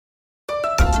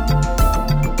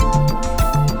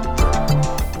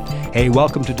Hey,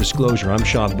 welcome to Disclosure. I'm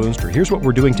Sean Boonstra. Here's what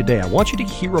we're doing today. I want you to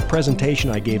hear a presentation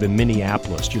I gave in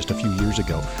Minneapolis just a few years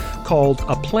ago called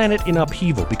A Planet in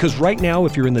Upheaval, because right now,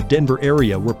 if you're in the Denver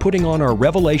area, we're putting on our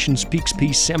Revelation Speaks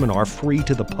Peace seminar free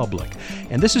to the public.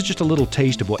 And this is just a little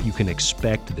taste of what you can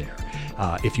expect there.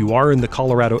 If you are in the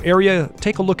Colorado area,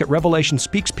 take a look at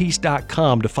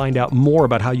revelationspeakspeace.com to find out more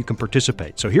about how you can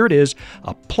participate. So here it is,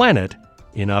 A Planet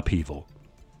in Upheaval.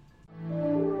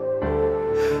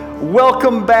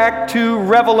 Welcome back to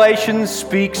Revelation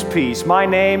Speaks Peace. My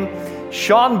name,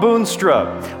 Sean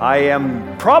Boonstra. I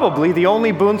am probably the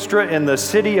only Boonstra in the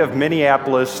city of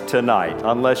Minneapolis tonight.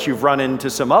 Unless you've run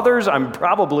into some others, I'm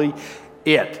probably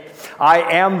it. I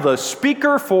am the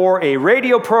speaker for a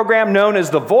radio program known as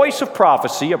The Voice of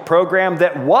Prophecy, a program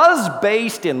that was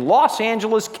based in Los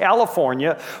Angeles,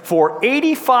 California for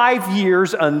 85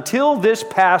 years until this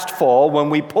past fall when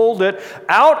we pulled it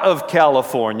out of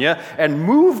California and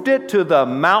moved it to the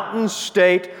mountain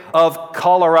state of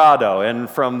Colorado. And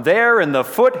from there, in the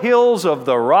foothills of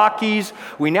the Rockies,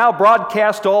 we now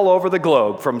broadcast all over the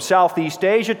globe, from Southeast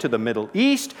Asia to the Middle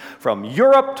East, from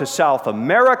Europe to South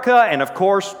America, and of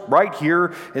course, right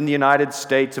here in the United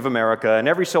States of America. And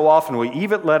every so often, we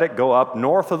even let it go up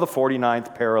north of the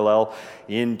 49th parallel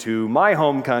into my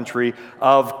home country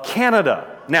of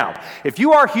Canada. Now, if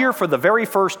you are here for the very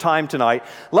first time tonight,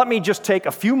 let me just take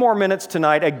a few more minutes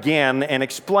tonight again and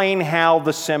explain how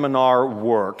the seminar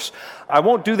works. I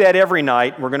won't do that every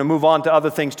night. We're going to move on to other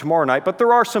things tomorrow night, but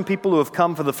there are some people who have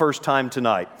come for the first time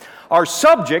tonight. Our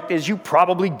subject, as you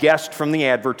probably guessed from the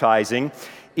advertising,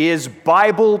 is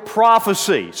Bible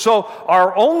prophecy. So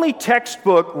our only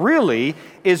textbook really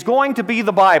is going to be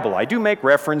the Bible. I do make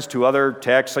reference to other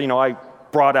texts. I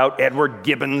brought out Edward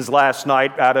Gibbons last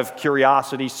night out of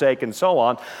curiosity's sake and so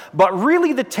on. But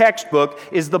really the textbook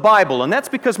is the Bible. And that's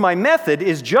because my method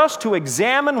is just to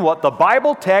examine what the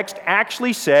Bible text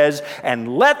actually says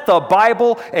and let the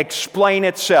Bible explain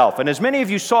itself. And as many of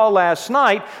you saw last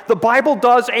night, the Bible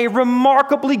does a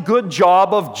remarkably good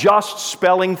job of just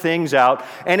spelling things out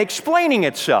and explaining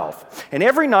itself. And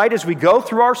every night as we go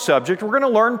through our subject, we're going to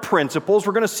learn principles.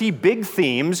 We're going to see big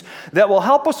themes that will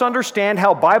help us understand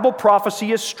how Bible prophecy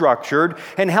is structured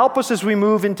and help us as we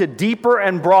move into deeper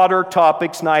and broader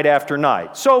topics night after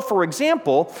night. So, for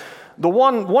example,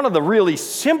 one of the really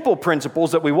simple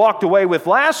principles that we walked away with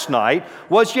last night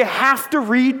was you have to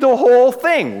read the whole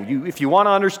thing. If you want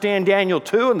to understand Daniel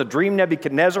 2 and the dream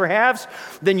Nebuchadnezzar has,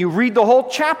 then you read the whole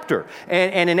chapter.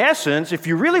 And in essence, if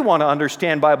you really want to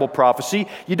understand Bible prophecy,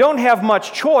 you don't have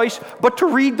much choice but to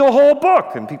read the whole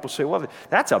book. And people say, well,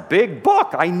 that's a big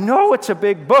book. I know it's a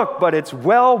big book, but it's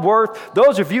well worth,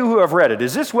 those of you who have read it,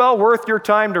 is this well worth your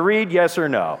time to read, yes or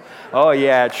no? Oh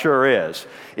yeah, it sure is.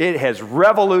 It has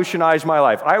revolutionized my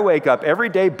life. I wake up every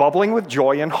day bubbling with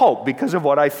joy and hope because of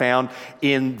what I found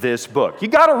in this book. You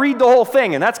got to read the whole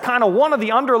thing, and that's kind of one of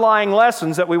the underlying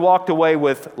lessons that we walked away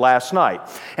with last night.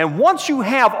 And once you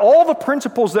have all the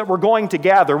principles that we're going to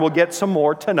gather, we'll get some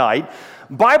more tonight.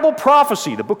 Bible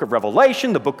prophecy, the book of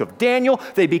Revelation, the book of Daniel,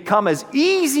 they become as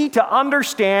easy to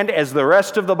understand as the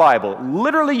rest of the Bible.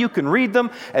 Literally, you can read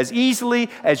them as easily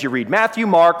as you read Matthew,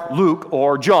 Mark, Luke,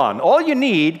 or John. All you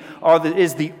need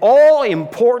is the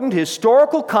all-important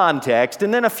historical context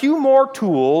and then a few more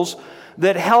tools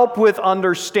that help with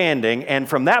understanding, and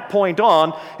from that point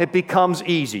on, it becomes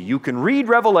easy. You can read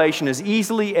Revelation as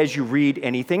easily as you read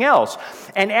anything else.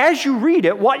 And as you read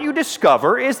it, what you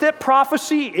discover is that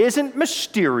prophecy isn't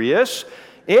mysterious,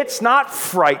 it's not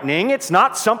frightening, it's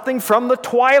not something from the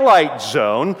Twilight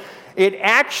Zone. It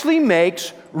actually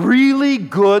makes really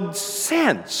good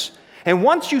sense. And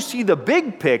once you see the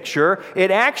big picture,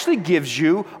 it actually gives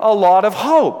you a lot of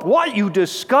hope. What you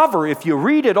discover if you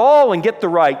read it all and get the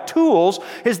right tools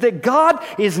is that God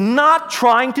is not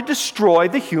trying to destroy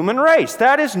the human race.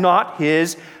 That is not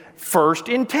His first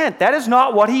intent. That is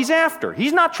not what He's after.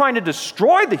 He's not trying to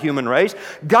destroy the human race.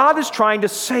 God is trying to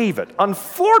save it.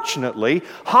 Unfortunately,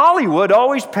 Hollywood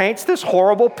always paints this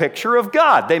horrible picture of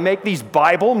God. They make these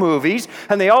Bible movies,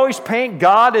 and they always paint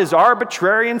God as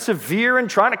arbitrary and severe and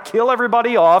trying to kill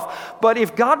everybody off. But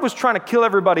if God was trying to kill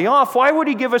everybody off, why would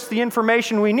He give us the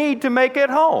information we need to make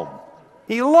it home?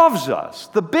 He loves us.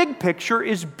 The big picture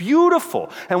is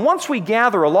beautiful. And once we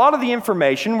gather a lot of the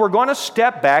information, we're going to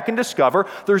step back and discover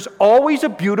there's always a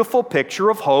beautiful picture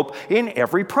of hope in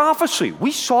every prophecy.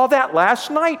 We saw that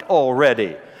last night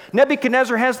already.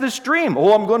 Nebuchadnezzar has this dream.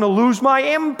 Oh, I'm going to lose my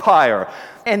empire.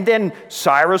 And then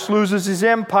Cyrus loses his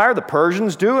empire, the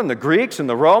Persians do, and the Greeks and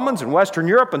the Romans and Western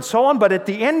Europe and so on. But at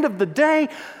the end of the day,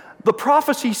 the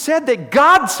prophecy said that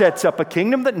God sets up a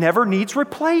kingdom that never needs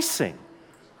replacing.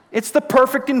 It's the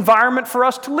perfect environment for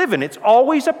us to live in. It's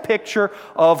always a picture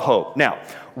of hope. Now,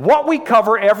 what we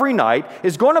cover every night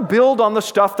is going to build on the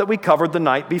stuff that we covered the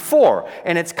night before,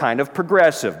 and it's kind of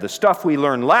progressive. The stuff we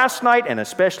learned last night, and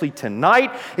especially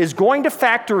tonight, is going to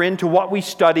factor into what we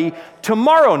study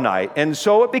tomorrow night, and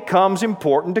so it becomes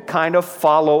important to kind of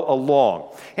follow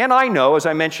along. And I know, as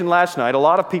I mentioned last night, a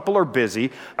lot of people are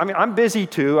busy. I mean, I'm busy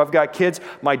too. I've got kids.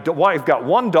 I've got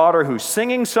one daughter who's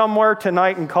singing somewhere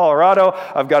tonight in Colorado.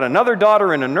 I've got another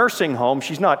daughter in a nursing home.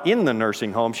 She's not in the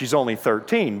nursing home. She's only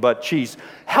 13, but she's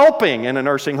helping in a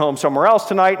nursing home somewhere else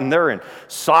tonight, and they're in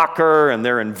soccer, and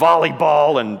they're in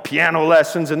volleyball, and piano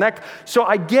lessons, and that. So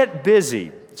I get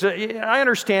busy. So I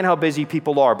understand how busy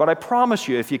people are, but I promise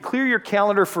you, if you clear your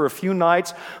calendar for a few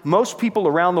nights, most people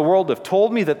around the world have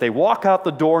told me that they walk out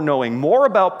the door knowing more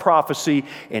about prophecy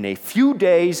in a few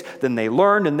days than they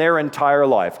learned in their entire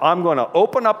life. I'm going to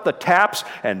open up the taps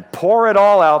and pour it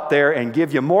all out there and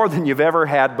give you more than you've ever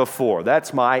had before.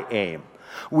 That's my aim.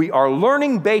 We are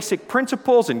learning basic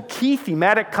principles and key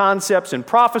thematic concepts in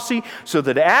prophecy so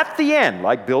that at the end,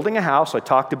 like building a house, I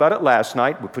talked about it last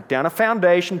night, we put down a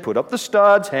foundation, put up the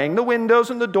studs, hang the windows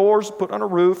and the doors, put on a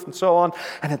roof and so on,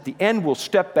 and at the end we'll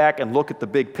step back and look at the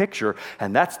big picture,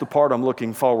 and that's the part I'm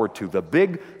looking forward to. The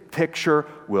big picture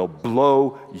will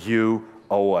blow you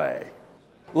away.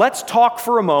 Let's talk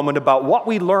for a moment about what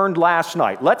we learned last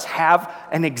night. Let's have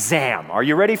an exam. Are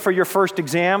you ready for your first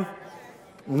exam?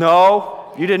 No?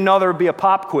 You didn't know there would be a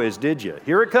pop quiz, did you?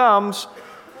 Here it comes.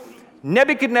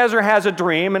 Nebuchadnezzar has a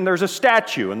dream, and there's a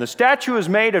statue, and the statue is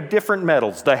made of different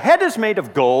metals. The head is made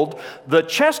of gold, the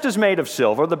chest is made of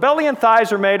silver, the belly and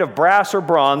thighs are made of brass or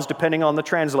bronze, depending on the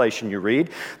translation you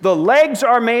read. The legs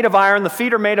are made of iron, the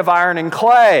feet are made of iron and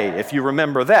clay, if you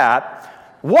remember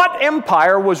that. What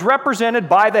empire was represented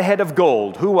by the head of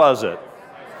gold? Who was it?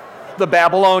 The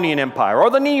Babylonian Empire, or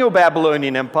the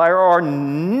Neo-Babylonian Empire, or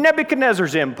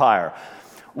Nebuchadnezzar's empire.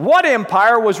 What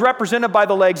empire was represented by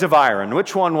the legs of iron?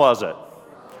 Which one was it?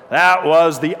 That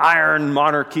was the Iron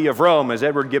Monarchy of Rome, as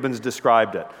Edward Gibbons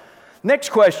described it. Next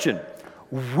question.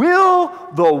 Will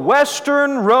the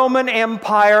Western Roman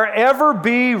Empire ever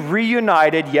be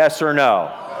reunited, yes or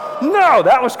no? No,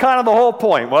 that was kind of the whole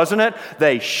point, wasn't it?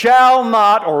 They shall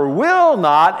not or will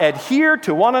not adhere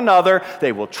to one another.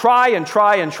 They will try and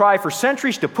try and try for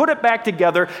centuries to put it back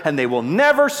together, and they will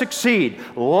never succeed.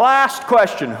 Last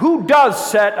question. Who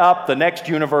does set up the next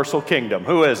universal kingdom?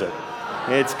 Who is it?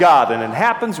 It's God, and it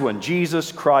happens when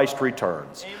Jesus Christ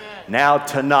returns. Amen. Now,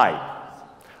 tonight,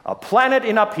 A Planet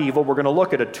in Upheaval, we're going to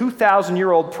look at a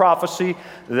 2,000-year-old prophecy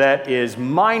that is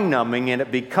mind-numbing, and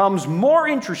it becomes more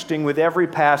interesting with every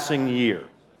passing year.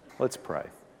 Let's pray.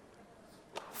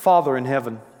 Father in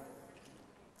heaven,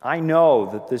 I know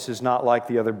that this is not like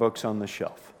the other books on the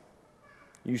shelf.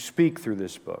 You speak through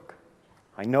this book.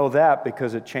 I know that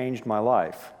because it changed my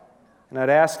life. And I'd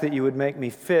ask that you would make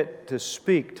me fit to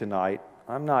speak tonight.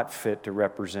 I'm not fit to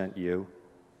represent you,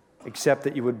 except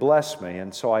that you would bless me,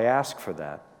 and so I ask for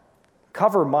that.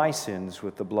 Cover my sins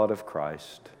with the blood of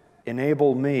Christ.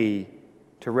 Enable me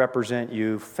to represent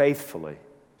you faithfully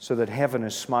so that heaven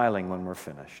is smiling when we're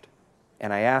finished.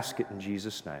 And I ask it in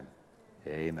Jesus' name.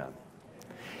 Amen.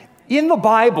 In the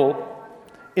Bible,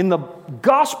 in the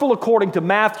Gospel according to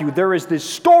Matthew, there is this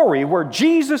story where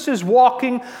Jesus is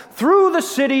walking through the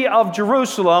city of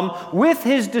Jerusalem with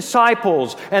his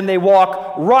disciples, and they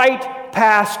walk right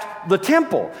past the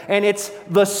temple. And it's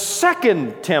the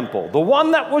second temple, the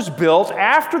one that was built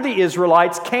after the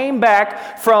Israelites came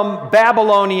back from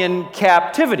Babylonian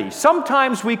captivity.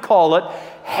 Sometimes we call it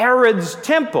Herod's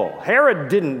temple. Herod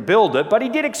didn't build it, but he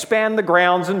did expand the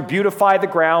grounds and beautify the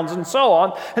grounds and so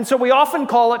on. And so we often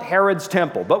call it Herod's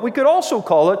temple. But we could also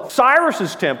call it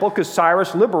Cyrus's temple because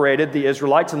Cyrus liberated the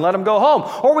Israelites and let them go home.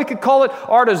 Or we could call it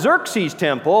Artaxerxes'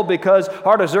 temple because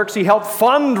Artaxerxes helped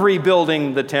fund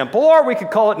rebuilding the temple. Or we could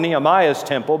call it Nehemiah's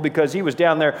temple because he was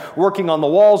down there working on the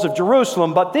walls of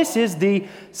Jerusalem. But this is the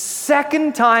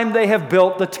second time they have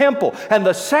built the temple. And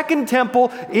the second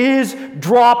temple is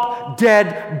drop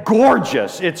dead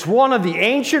gorgeous. It's one of the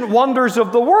ancient wonders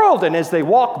of the world. And as they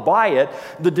walk by it,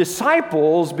 the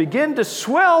disciples begin to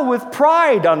swell with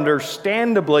pride,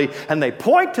 understandably. And they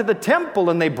point to the temple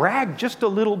and they brag just a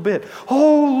little bit.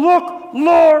 Oh, look,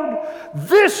 Lord,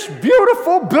 this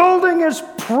beautiful building is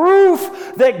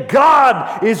proof that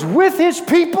God is with his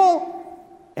people.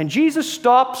 And Jesus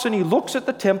stops and he looks at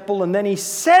the temple and then he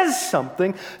says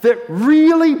something that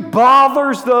really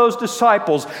bothers those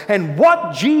disciples. And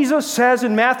what Jesus says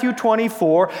in Matthew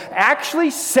 24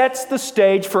 actually sets the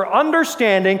stage for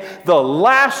understanding the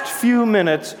last few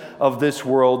minutes of this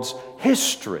world's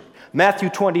history. Matthew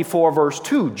 24, verse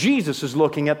 2, Jesus is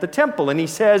looking at the temple and he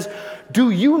says, "Do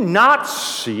you not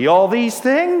see all these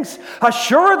things?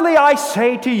 Assuredly I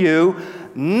say to you,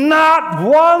 not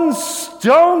one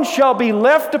stone shall be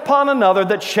left upon another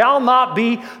that shall not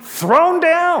be thrown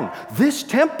down." This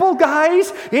temple,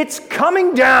 guys, it's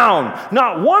coming down.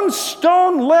 Not one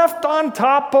stone left on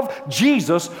top of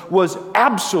Jesus was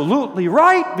absolutely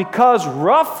right, because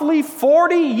roughly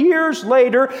 40 years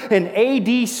later in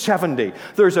AD 70,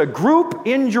 there's a group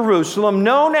in Jerusalem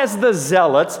known as the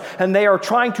Zealots, and they are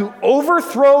trying to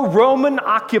overthrow Roman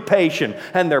occupation.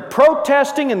 And they're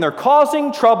protesting and they're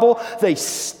causing trouble. They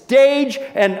stage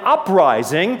an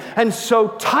uprising, and so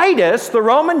Titus, the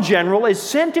Roman general, is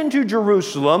sent into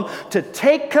Jerusalem to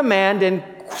take command and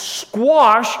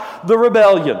squash the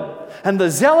rebellion. And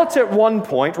the Zealots at one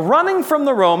point, running from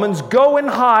the Romans, go and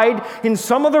hide in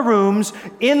some of the rooms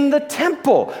in the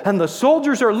temple. And the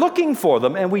soldiers are looking for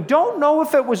them. And we don't know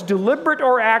if it was deliberate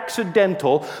or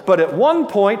accidental, but at one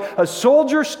point, a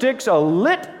soldier sticks a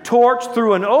lit torch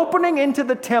through an opening into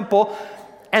the temple,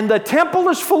 and the temple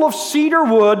is full of cedar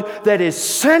wood that is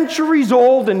centuries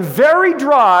old and very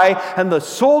dry, and the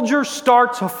soldier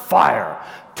starts a fire.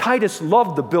 Titus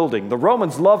loved the building. The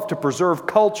Romans loved to preserve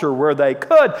culture where they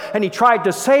could, and he tried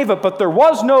to save it, but there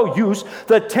was no use.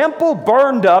 The temple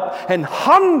burned up, and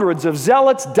hundreds of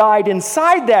zealots died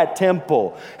inside that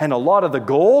temple. And a lot of the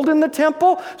gold in the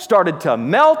temple started to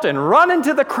melt and run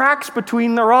into the cracks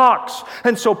between the rocks.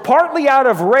 And so partly out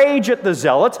of rage at the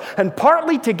zealots, and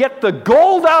partly to get the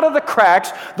gold out of the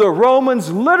cracks, the Romans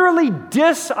literally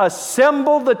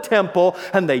disassemble the temple,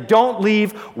 and they don't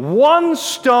leave one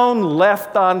stone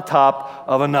left on top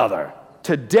of another.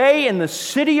 Today in the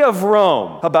city of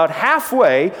Rome, about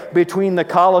halfway between the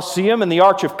Colosseum and the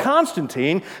Arch of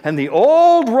Constantine and the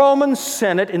old Roman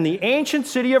Senate in the ancient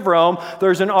city of Rome,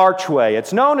 there's an archway.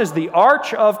 It's known as the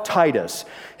Arch of Titus.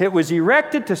 It was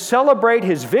erected to celebrate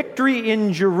his victory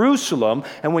in Jerusalem,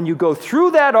 and when you go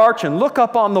through that arch and look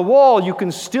up on the wall, you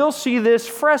can still see this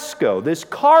fresco, this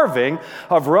carving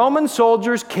of Roman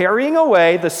soldiers carrying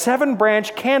away the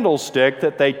 7-branch candlestick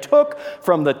that they took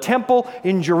from the temple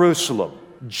in Jerusalem.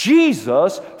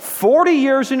 Jesus, 40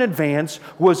 years in advance,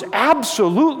 was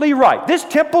absolutely right. This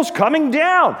temple's coming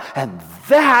down, and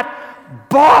that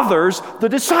bothers the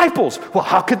disciples. Well,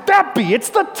 how could that be? It's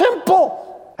the temple.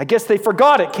 I guess they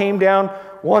forgot it came down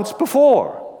once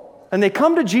before. And they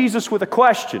come to Jesus with a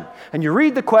question. And you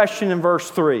read the question in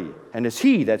verse 3. And as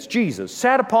he, that's Jesus,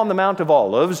 sat upon the Mount of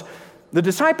Olives, the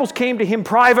disciples came to him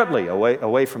privately,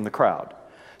 away from the crowd,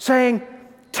 saying,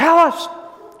 "Tell us,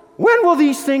 when will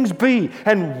these things be?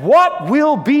 And what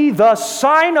will be the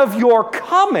sign of your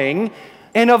coming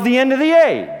and of the end of the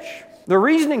age?" They're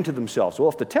reasoning to themselves, well,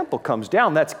 if the temple comes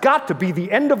down, that's got to be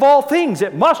the end of all things.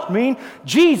 It must mean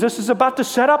Jesus is about to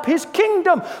set up his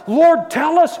kingdom. Lord,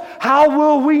 tell us, how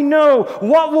will we know?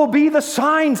 What will be the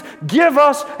signs? Give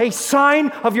us a sign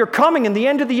of your coming and the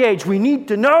end of the age. We need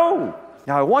to know.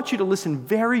 Now, I want you to listen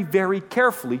very, very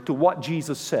carefully to what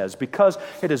Jesus says, because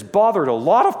it has bothered a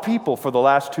lot of people for the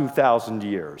last 2,000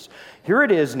 years. Here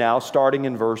it is now, starting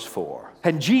in verse 4.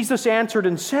 "And Jesus answered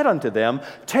and said unto them,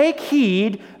 Take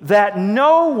heed that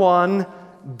no one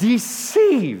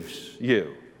deceives you."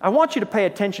 I want you to pay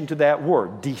attention to that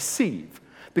word, deceive.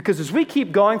 Because as we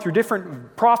keep going through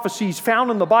different prophecies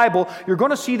found in the Bible, you're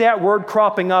going to see that word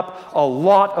cropping up a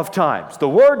lot of times. The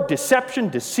word deception,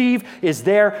 deceive, is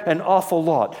there an awful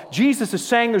lot. Jesus is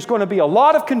saying there's going to be a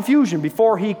lot of confusion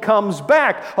before he comes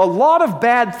back, a lot of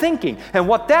bad thinking. And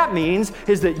what that means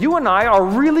is that you and I are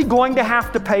really going to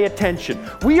have to pay attention.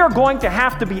 We are going to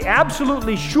have to be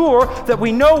absolutely sure that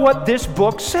we know what this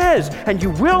book says. And you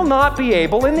will not be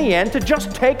able, in the end, to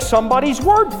just take somebody's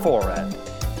word for it.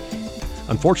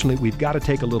 Unfortunately, we've got to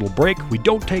take a little break. We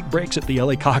don't take breaks at the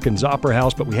L.A. Calkins Opera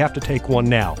House, but we have to take one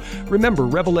now. Remember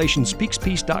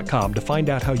RevelationSpeaksPeace.com to find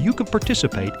out how you can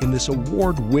participate in this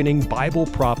award-winning Bible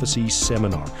prophecy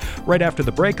seminar. Right after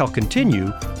the break, I'll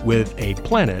continue with A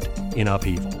Planet in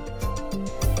Upheaval.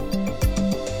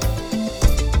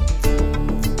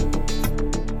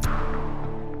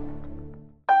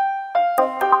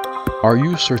 Are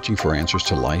you searching for answers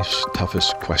to life's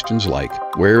toughest questions like,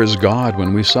 where is God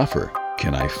when we suffer?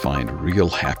 Can I find real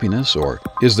happiness? Or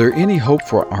is there any hope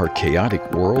for our chaotic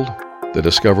world? The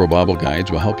Discover Bible Guides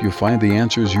will help you find the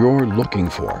answers you're looking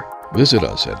for. Visit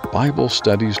us at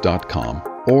BibleStudies.com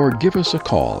or give us a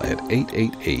call at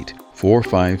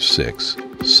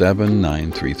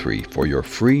 888-456-7933 for your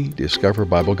free Discover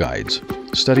Bible Guides.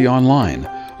 Study online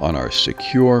on our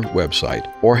secure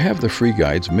website or have the free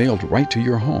guides mailed right to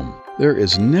your home. There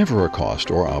is never a cost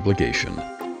or obligation.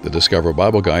 The Discover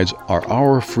Bible Guides are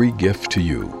our free gift to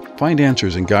you. Find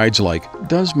answers in guides like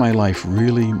Does My Life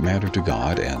Really Matter to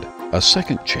God? And A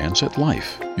Second Chance at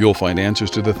Life. You'll find answers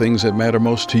to the things that matter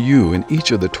most to you in each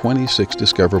of the 26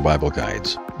 Discover Bible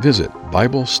Guides. Visit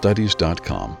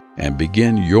BibleStudies.com and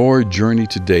begin your journey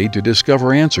today to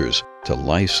discover answers to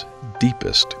life's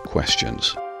deepest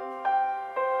questions.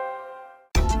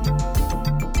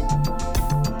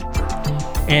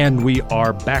 And we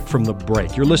are back from the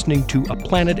break. You're listening to A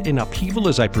Planet in Upheaval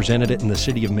as I presented it in the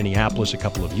city of Minneapolis a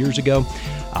couple of years ago.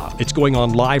 It's going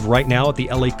on live right now at the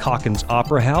L.A. Calkins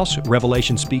Opera House,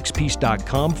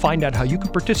 RevelationSpeaksPeace.com. Find out how you can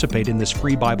participate in this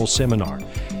free Bible seminar.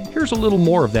 Here's a little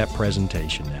more of that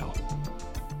presentation now.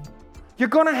 You're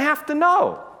going to have to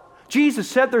know. Jesus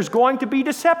said there's going to be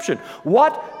deception.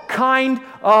 What kind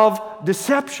of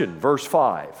deception? Verse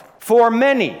 5. For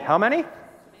many. How many?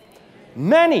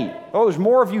 Many. Oh, there's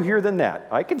more of you here than that.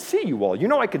 I can see you all. You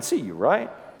know I can see you, right?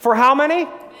 For how many?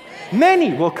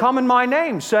 Many will come in my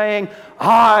name, saying,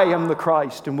 I am the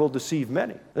Christ, and will deceive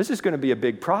many. This is going to be a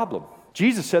big problem.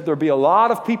 Jesus said there'll be a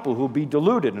lot of people who will be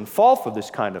deluded and fall for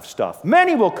this kind of stuff.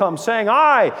 Many will come saying,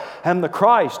 I am the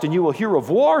Christ, and you will hear of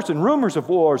wars and rumors of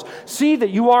wars. See that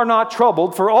you are not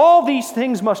troubled, for all these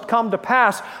things must come to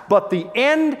pass, but the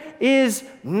end is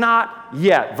not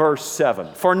yet. Verse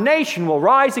 7. For nation will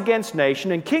rise against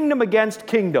nation, and kingdom against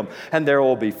kingdom, and there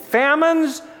will be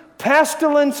famines,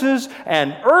 pestilences,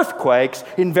 and earthquakes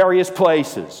in various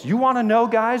places. You want to know,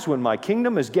 guys, when my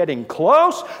kingdom is getting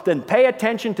close, then pay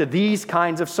attention to these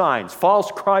kinds of signs.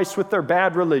 False Christs with their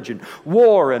bad religion,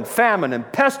 war and famine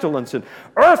and pestilence and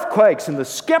earthquakes. And the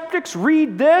skeptics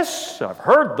read this. I've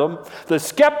heard them. The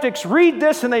skeptics read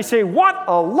this and they say, what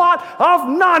a lot of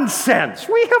nonsense.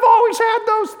 We have always had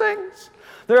those things.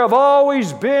 There have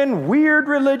always been weird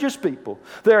religious people.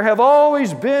 There have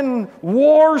always been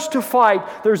wars to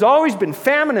fight. There's always been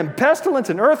famine and pestilence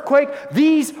and earthquake.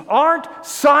 These aren't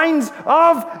signs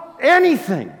of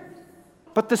anything.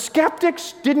 But the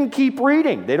skeptics didn't keep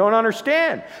reading. They don't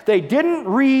understand. They didn't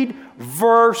read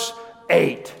verse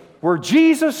 8, where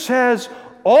Jesus says,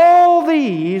 all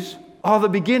these are the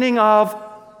beginning of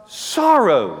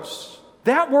sorrows.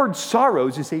 That word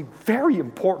sorrows is a very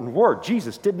important word.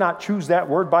 Jesus did not choose that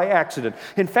word by accident.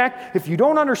 In fact, if you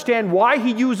don't understand why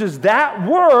he uses that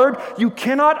word, you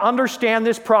cannot understand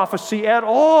this prophecy at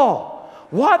all.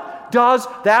 What does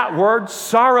that word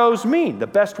sorrows mean? The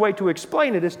best way to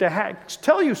explain it is to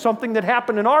tell you something that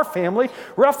happened in our family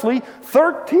roughly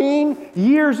 13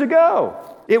 years ago.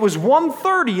 It was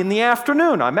 1:30 in the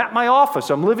afternoon. I'm at my office.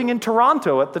 I'm living in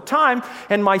Toronto at the time,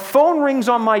 and my phone rings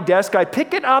on my desk. I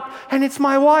pick it up, and it's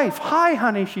my wife. Hi,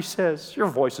 honey, she says. Your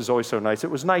voice is always so nice.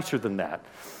 It was nicer than that.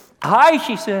 Hi,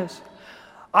 she says.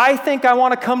 I think I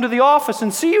want to come to the office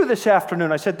and see you this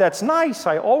afternoon. I said, that's nice.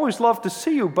 I always love to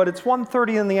see you, but it's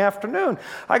 1:30 in the afternoon.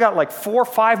 I got like 4 or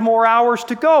 5 more hours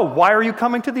to go. Why are you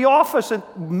coming to the office in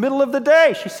the middle of the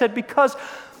day? She said, because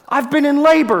I've been in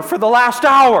labor for the last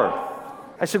hour.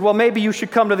 I said, well, maybe you should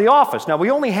come to the office. Now,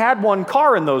 we only had one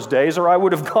car in those days, or I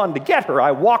would have gone to get her.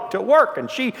 I walked to work,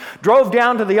 and she drove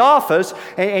down to the office,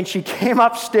 and she came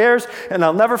upstairs, and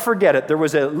I'll never forget it. There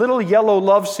was a little yellow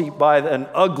love seat an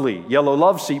ugly yellow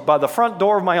love seat by the front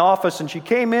door of my office, and she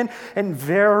came in and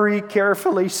very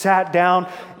carefully sat down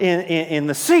in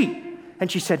the seat.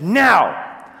 And she said,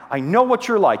 now, I know what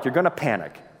you're like. You're going to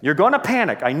panic. You're going to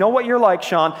panic. I know what you're like,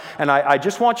 Sean, and I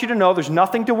just want you to know there's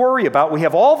nothing to worry about. We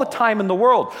have all the time in the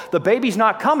world. The baby's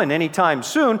not coming anytime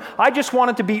soon. I just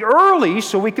wanted to be early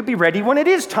so we could be ready when it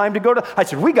is time to go to... I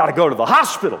said, we got to go to the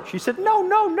hospital. She said,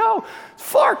 no. It's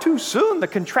far too soon. The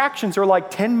contractions are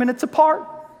like 10 minutes apart.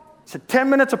 I said, 10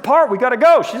 minutes apart, we got to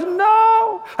go. She said,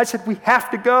 no. I said, we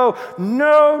have to go.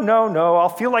 No. I'll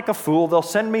feel like a fool. They'll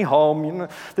send me home. You know,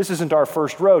 this isn't our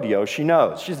first rodeo. She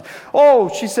knows. She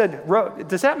said,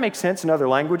 does that make sense in other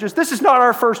languages? This is not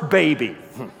our first baby.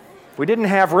 We didn't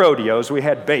have rodeos. We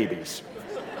had babies.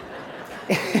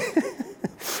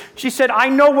 She said, I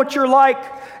know what you're like,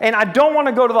 and I don't want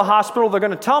to go to the hospital. They're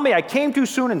going to tell me I came too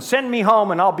soon and send me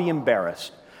home, and I'll be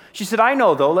embarrassed. She said, I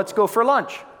know, though. Let's go for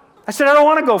lunch. I said, I don't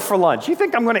want to go for lunch. You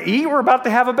think I'm going to eat? We're about to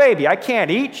have a baby. I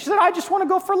can't eat. She said, I just want to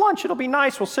go for lunch. It'll be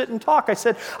nice. We'll sit and talk. I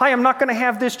said, I am not going to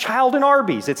have this child in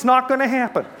Arby's. It's not going to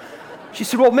happen. She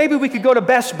said, well, maybe we could go to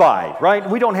Best Buy, right?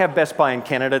 We don't have Best Buy in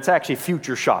Canada. It's actually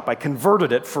Future Shop. I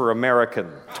converted it for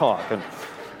American talk. And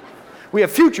we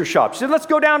have Future Shop. She said, let's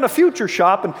go down to Future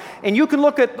Shop, and you can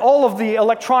look at all of the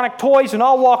electronic toys, and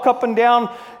I'll walk up and down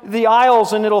the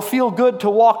aisles, and it'll feel good to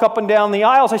walk up and down the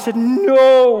aisles. I said,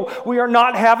 no, we are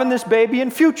not having this baby in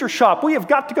Future Shop. We have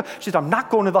got to go. She said, I'm not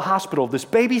going to the hospital. This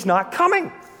baby's not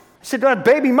coming. I said, that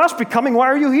baby must be coming. Why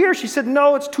are you here? She said,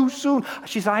 no, it's too soon.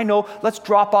 She said, I know. Let's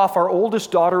drop off our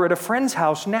oldest daughter at a friend's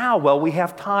house now while we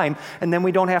have time, and then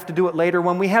we don't have to do it later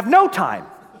when we have no time.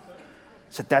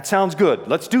 I said, that sounds good.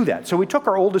 Let's do that. So we took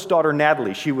our oldest daughter,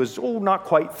 Natalie. She was, not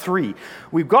quite 3.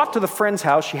 We got to the friend's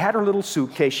house. She had her little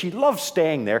suitcase. She loved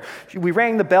staying there. We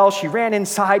rang the bell. She ran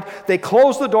inside. They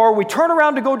closed the door. We turn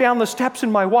around to go down the steps,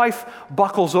 and my wife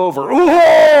buckles over.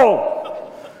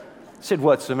 Whoa! I said,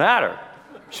 what's the matter?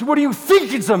 She said, what do you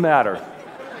think is the matter?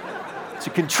 It's a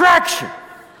contraction.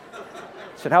 I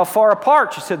said, how far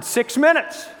apart? She said, 6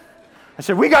 minutes. I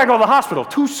said, we got to go to the hospital.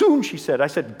 Too soon, she said. I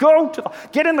said,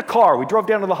 get in the car. We drove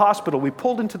down to the hospital. We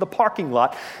pulled into the parking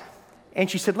lot.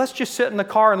 And she said, let's just sit in the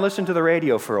car and listen to the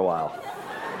radio for a while.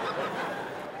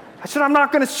 I said, I'm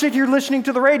not going to sit here listening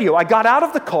to the radio. I got out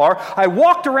of the car. I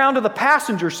walked around to the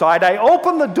passenger side. I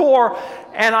opened the door,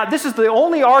 and this is the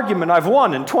only argument I've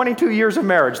won in 22 years of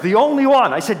marriage. The only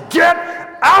one. I said, get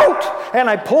out! And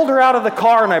I pulled her out of the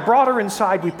car, and I brought her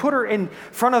inside. We put her in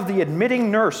front of the admitting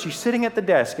nurse. She's sitting at the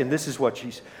desk, and this is what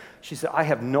she said, I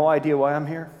have no idea why I'm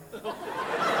here.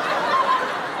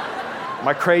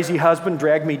 My crazy husband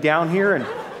dragged me down here, and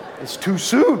it's too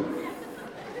soon.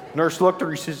 Nurse looked at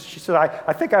her, she said,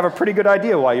 I think I have a pretty good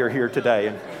idea why you're here today.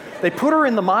 And they put her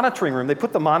in the monitoring room. They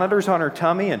put the monitors on her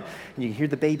tummy, and you hear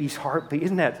the baby's heartbeat.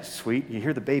 Isn't that sweet? You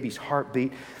hear the baby's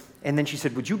heartbeat. And then she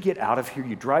said, would you get out of here?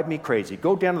 You drive me crazy.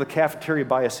 Go down to the cafeteria,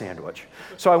 buy a sandwich.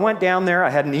 So I went down there.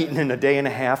 I hadn't eaten in a day and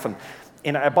a half,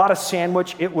 and I bought a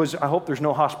sandwich. It was, I hope there's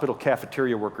no hospital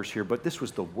cafeteria workers here, but this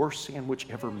was the worst sandwich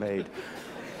ever made.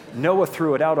 Noah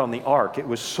threw it out on the ark. It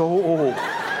was so old.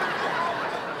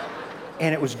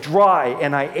 And it was dry,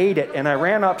 and I ate it, and I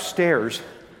ran upstairs.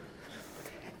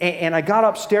 And I got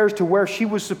upstairs to where she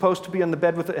was supposed to be on the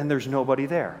bed with it, and there's nobody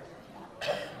there.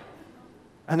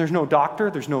 And there's no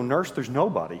doctor, there's no nurse, there's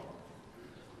nobody.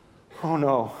 Oh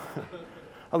no.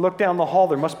 I look down the hall,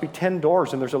 there must be 10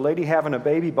 doors, and there's a lady having a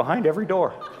baby behind every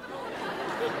door.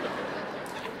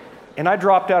 And I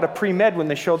dropped out of pre-med when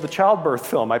they showed the childbirth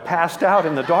film. I passed out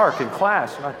in the dark in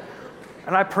class.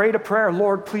 And I prayed a prayer,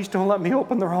 Lord, please don't let me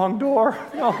open the wrong door.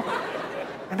 No.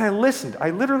 And I listened.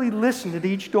 I literally listened at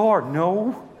each door.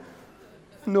 No.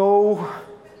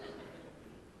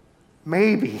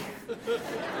 Maybe.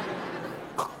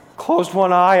 Closed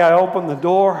one eye, I opened the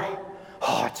door.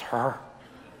 Oh, it's her.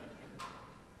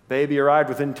 Baby arrived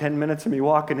within 10 minutes of me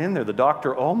walking in there. The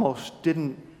doctor almost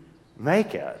didn't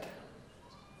make it.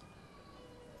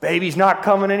 Baby's not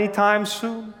coming anytime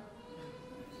soon.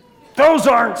 Those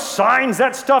aren't signs.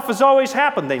 That stuff has always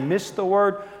happened. They missed the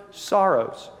word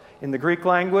sorrows. In the Greek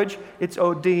language, it's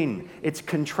odin. It's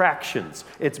contractions.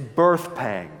 It's birth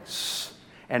pangs.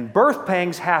 And birth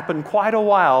pangs happen quite a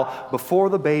while before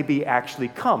the baby actually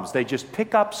comes. They just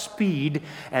pick up speed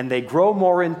and they grow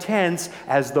more intense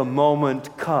as the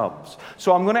moment comes.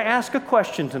 So I'm going to ask a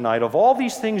question tonight. Of all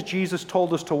these things Jesus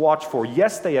told us to watch for,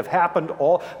 yes, they have happened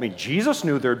all. Jesus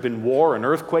knew there had been war and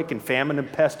earthquake and famine and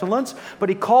pestilence, but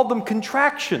he called them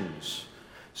contractions.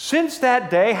 Since that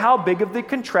day, how big have the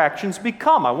contractions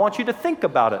become? I want you to think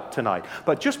about it tonight.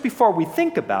 But just before we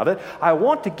think about it, I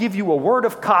want to give you a word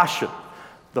of caution.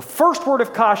 The first word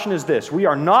of caution is this: we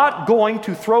are not going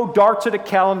to throw darts at a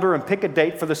calendar and pick a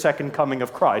date for the second coming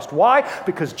of Christ. Why?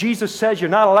 Because Jesus says you're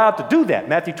not allowed to do that.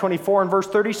 Matthew 24 and verse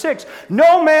 36.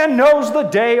 No man knows the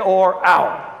day or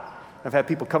hour. I've had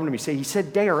people come to me and say, he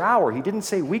said day or hour. He didn't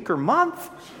say week or month.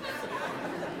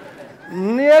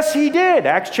 Yes, he did.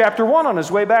 Acts chapter 1, on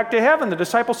his way back to heaven, the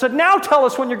disciples said, now tell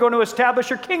us when you're going to establish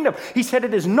your kingdom. He said,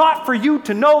 it is not for you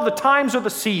to know the times or the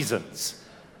seasons.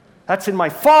 That's in my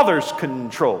Father's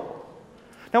control.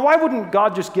 Now, why wouldn't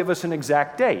God just give us an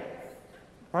exact date?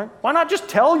 Right? Why not just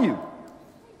tell you?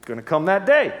 It's going to come that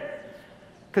day.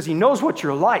 Because he knows what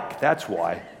you're like, that's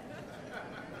why.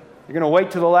 You're going to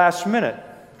wait to the last minute,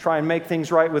 try and make things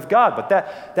right with God.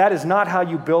 But that is not how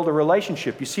you build a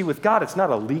relationship. You see, with God, it's not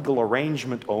a legal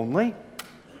arrangement only.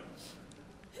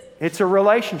 It's a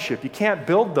relationship. You can't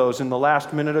build those in the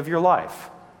last minute of your life.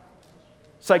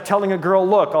 It's like telling a girl,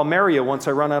 look, I'll marry you once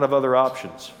I run out of other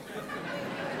options.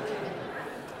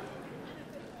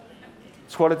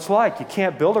 It's what it's like. You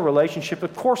can't build a relationship.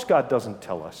 Of course God doesn't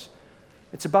tell us.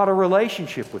 It's about a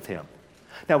relationship with him.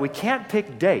 Now, we can't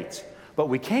pick dates, But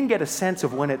we can get a sense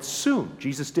of when it's soon.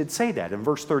 Jesus did say that. In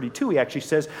verse 32, he actually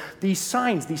says, these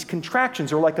signs, these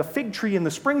contractions are like a fig tree in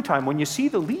the springtime. When you see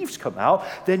the leaves come out,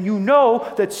 then you know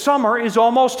that summer is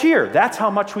almost here. That's how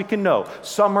much we can know.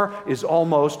 Summer is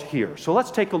almost here. So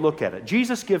let's take a look at it.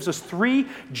 Jesus gives us three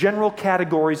general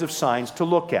categories of signs to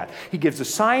look at. He gives us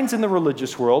signs in the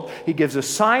religious world, he gives us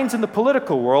signs in the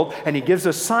political world, and he gives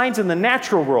us signs in the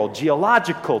natural world,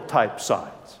 geological type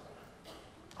signs.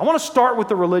 I want to start with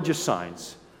the religious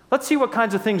signs. Let's see what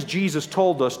kinds of things Jesus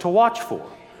told us to watch for.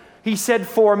 He said,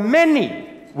 for many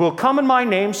will come in my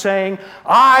name saying,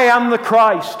 I am the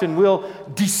Christ, and will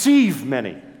deceive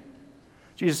many.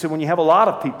 Jesus said, when you have a lot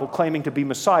of people claiming to be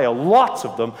Messiah, lots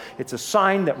of them, it's a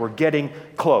sign that we're getting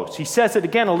close. He says it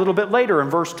again a little bit later in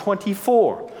verse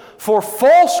 24. For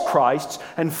false Christs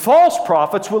and false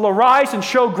prophets will arise and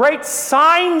show great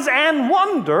signs and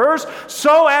wonders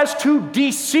so as to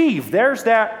deceive. There's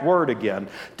that word again.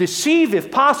 Deceive, if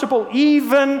possible,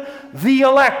 even the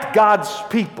elect, God's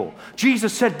people.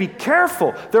 Jesus said, be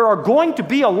careful. There are going to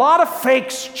be a lot of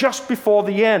fakes just before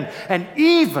the end. And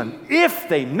even if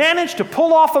they manage to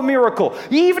pull off a miracle,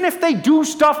 even if they do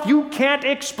stuff you can't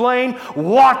explain,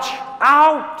 watch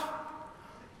out.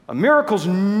 A miracle's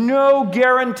no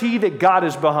guarantee that God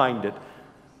is behind it.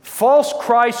 False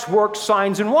Christs work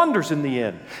signs and wonders in the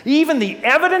end. Even the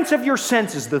evidence of your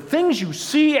senses, the things you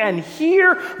see and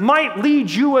hear, might lead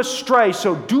you astray.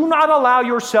 So do not allow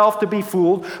yourself to be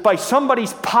fooled by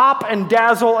somebody's pop and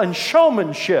dazzle and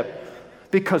showmanship,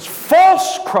 because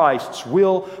false Christs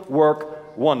will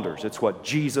work wonders. It's what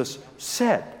Jesus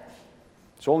said.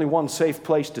 There's only one safe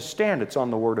place to stand. It's on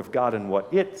the Word of God and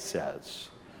what it says.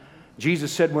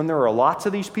 Jesus said when there are lots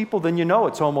of these people, then you know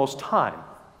it's almost time.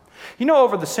 You know,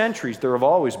 over the centuries, there have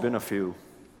always been a few.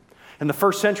 In the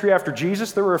first century after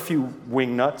Jesus, there were a few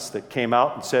wingnuts that came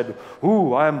out and said,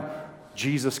 ooh, I'm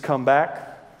Jesus come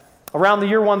back. Around the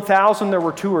year 1000, there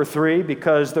were 2 or 3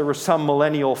 because there was some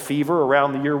millennial fever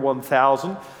around the year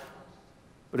 1000.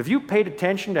 But have you paid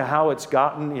attention to how it's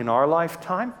gotten in our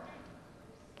lifetime?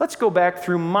 Let's go back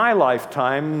through my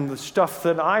lifetime, the stuff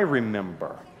that I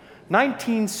remember.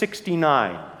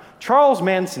 1969, Charles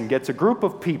Manson gets a group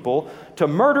of people to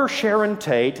murder Sharon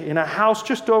Tate in a house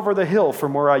just over the hill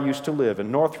from where I used to live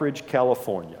in Northridge,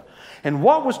 California. And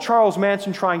what was Charles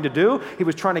Manson trying to do? He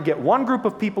was trying to get one group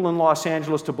of people in Los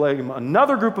Angeles to blame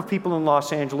another group of people in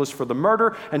Los Angeles for the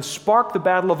murder and spark the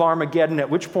Battle of Armageddon, at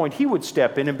which point he would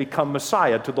step in and become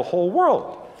Messiah to the whole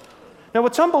world. Now,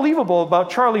 what's unbelievable about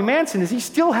Charlie Manson is he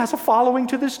still has a following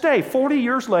to this day. 40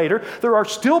 years later, there are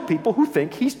still people who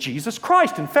think he's Jesus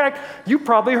Christ. In fact, you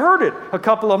probably heard it a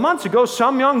couple of months ago.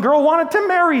 Some young girl wanted to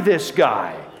marry this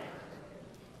guy.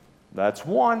 That's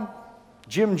one.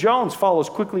 Jim Jones follows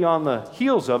quickly on the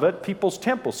heels of it. People's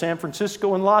Temple, San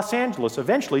Francisco and Los Angeles.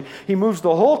 Eventually, he moves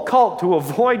the whole cult to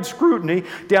avoid scrutiny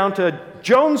down to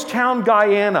Jonestown,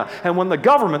 Guyana. And when the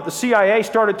government, the CIA,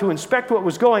 started to inspect what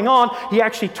was going on, he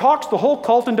actually talks the whole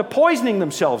cult into poisoning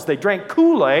themselves. They drank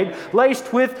Kool-Aid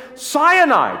laced with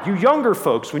cyanide. You younger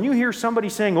folks, when you hear somebody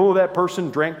saying, oh, that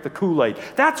person drank the Kool-Aid,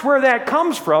 that's where that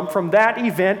comes from that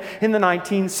event in the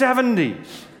 1970s.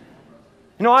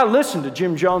 You know, I listened to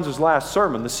Jim Jones's last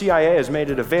sermon. The CIA has made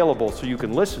it available so you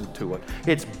can listen to it.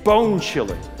 It's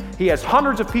bone-chilling. He has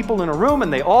hundreds of people in a room,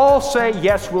 and they all say,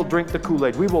 yes, we'll drink the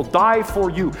Kool-Aid. We will die for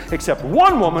you. Except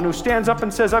one woman who stands up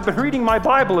and says, I've been reading my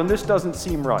Bible, and this doesn't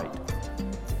seem right.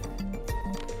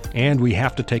 And we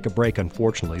have to take a break,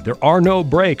 unfortunately. There are no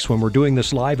breaks when we're doing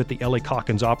this live at the Ellie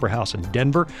Calkins Opera House in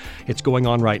Denver. It's going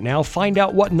on right now. Find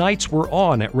out what nights we're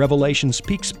on at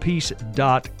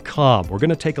revelationspeakspeace.com. We're going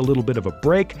to take a little bit of a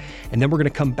break, and then we're going to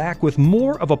come back with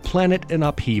more of A Planet in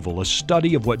Upheaval, a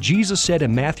study of what Jesus said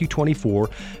in Matthew 24,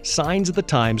 signs of the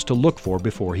times to look for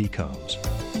before he comes.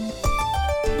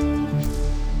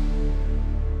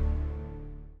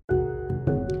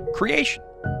 Creation.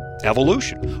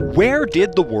 Evolution. Where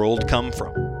did the world come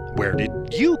from? Where did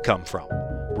you come from?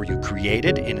 Were you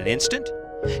created in an instant?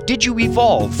 Did you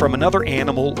evolve from another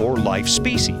animal or life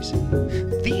species?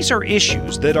 These are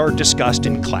issues that are discussed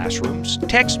in classrooms,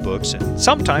 textbooks, and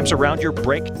sometimes around your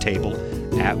break table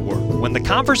at work, when the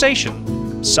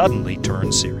conversation suddenly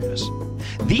turns serious.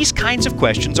 These kinds of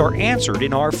questions are answered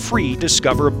in our free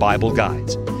Discover Bible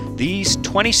guides. These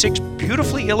 26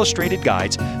 beautifully illustrated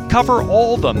guides cover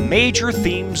all the major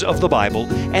themes of the Bible,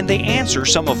 and they answer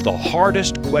some of the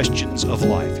hardest questions of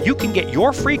life. You can get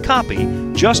your free copy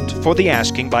just for the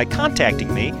asking by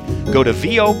contacting me. Go to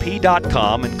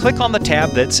VOP.com and click on the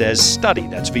tab that says Study.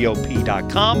 That's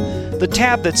VOP.com, the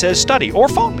tab that says Study, or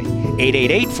phone me,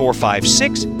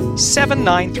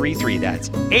 888-456-7933. That's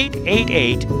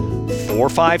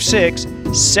 888-456-7933.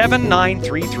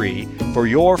 7933 for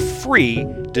your free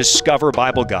Discover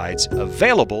Bible Guides,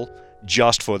 available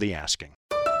just for the asking.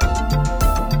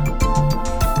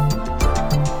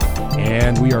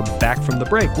 And we are back from the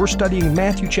break. We're studying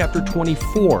Matthew chapter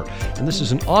 24, and this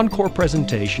is an encore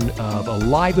presentation of a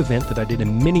live event that I did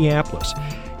in Minneapolis.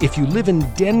 If you live in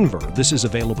Denver, this is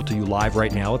available to you live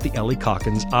right now at the Ellie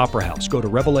Calkins Opera House. Go to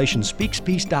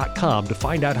revelationspeakspeace.com to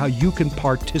find out how you can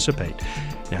participate.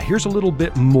 Now, here's a little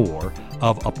bit more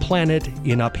of A Planet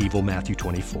in Upheaval, Matthew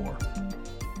 24.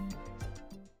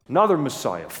 Another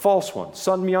Messiah, false one,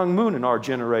 Sun Myung Moon in our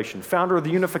generation, founder of the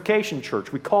Unification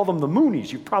Church. We call them the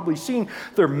Moonies. You've probably seen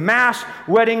their mass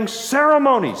wedding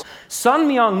ceremonies. Sun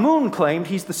Myung Moon claimed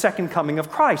he's the second coming of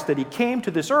Christ, that he came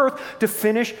to this earth to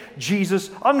finish Jesus'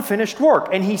 unfinished work.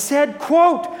 And he said,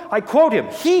 quote, I quote him,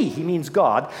 he means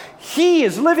God, he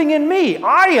is living in me.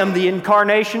 I am the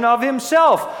incarnation of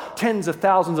himself. Tens of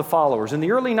thousands of followers. In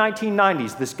the early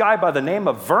 1990s, this guy by the name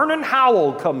of Vernon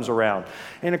Howell comes around.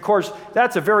 And of course,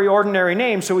 that's a very ordinary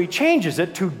name, so he changes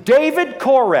it to David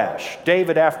Koresh.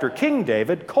 David after King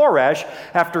David, Koresh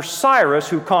after Cyrus,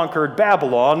 who conquered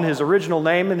Babylon. His original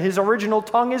name in his original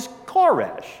tongue is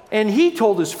Koresh. And he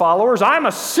told his followers, I'm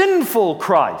a sinful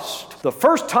Christ. The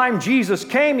first time Jesus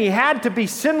came, he had to be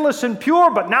sinless and pure,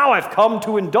 but now I've come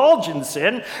to indulge in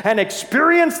sin and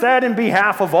experience that in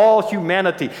behalf of all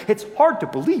humanity. It's hard to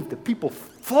believe that people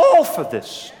fall for this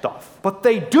stuff, but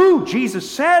they do. Jesus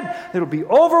said there'll be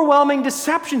overwhelming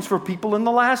deceptions for people in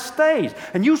the last days.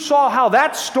 And you saw how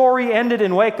that story ended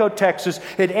in Waco, Texas.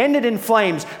 It ended in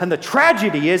flames. And the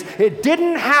tragedy is it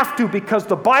didn't have to, because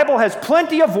the Bible has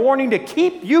plenty of warning to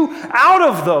keep you out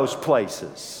of those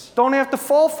places. Don't have to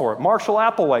fall for it. Marshall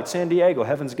Applewhite, San Diego,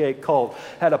 Heaven's Gate cult,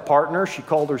 had a partner. She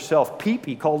called herself Peep.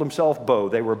 He called himself Bo.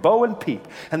 They were Bo and Peep.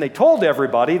 And they told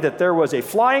everybody that there was a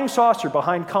flying saucer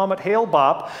behind Comet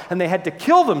Hale-Bopp, and they had to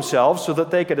kill themselves so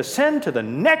that they could ascend to the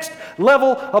next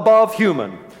level above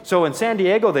human. So in San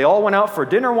Diego, they all went out for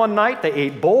dinner one night. They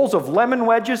ate bowls of lemon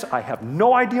wedges. I have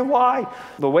no idea why.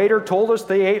 The waiter told us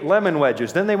they ate lemon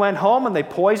wedges. Then they went home and they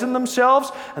poisoned themselves,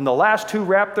 and the last two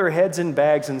wrapped their heads in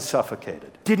bags and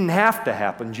suffocated. Didn't have to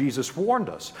happen. Jesus warned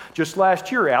us. Just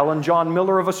last year, Alan John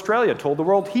Miller of Australia told the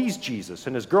world he's Jesus,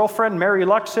 and his girlfriend Mary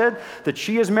Luck said that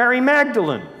she is Mary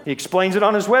Magdalene. He explains it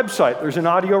on his website. There's an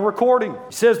audio recording.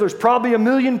 He says there's probably 1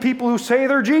 million people who say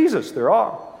they're Jesus. There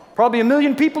are. Probably 1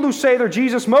 million people who say they're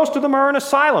Jesus. Most of them are in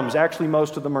asylums. Actually,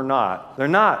 most of them are not. They're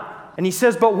not. And he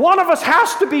says, but one of us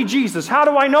has to be Jesus. How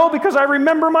do I know? Because I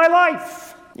remember my life.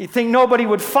 You'd think nobody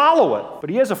would follow it, but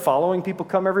he has a following. People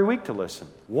come every week to listen.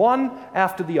 One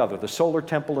after the other. The Solar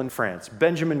Temple in France,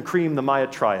 Benjamin Creme, the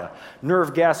Maitreya,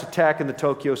 nerve gas attack in the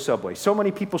Tokyo subway. So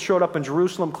many people showed up in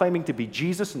Jerusalem claiming to be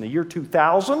Jesus in the year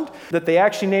 2000 that they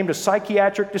actually named a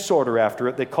psychiatric disorder after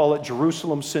it. They call it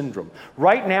Jerusalem syndrome.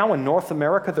 Right now in North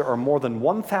America, there are more than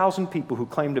 1,000 people who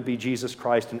claim to be Jesus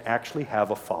Christ and actually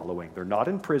have a following. They're not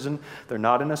in prison. They're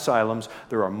not in asylums.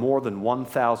 There are more than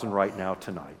 1,000 right now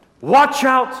tonight. Watch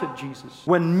out, said Jesus.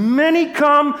 When many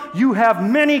come, you have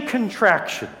many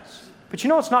contractions. But you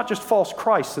know, it's not just false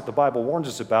Christs that the Bible warns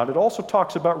us about. It also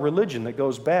talks about religion that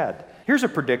goes bad. Here's a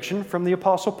prediction from the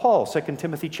Apostle Paul, 2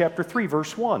 Timothy chapter 3,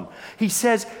 verse 1. He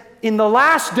says, in the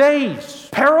last days,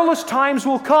 perilous times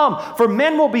will come, for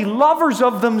men will be lovers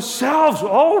of themselves.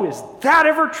 Oh, is that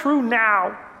ever true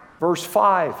now? Verse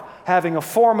 5, having a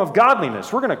form of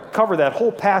godliness. We're going to cover that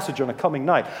whole passage on a coming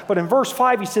night. But in verse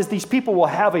 5, he says these people will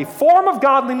have a form of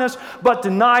godliness, but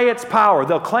deny its power.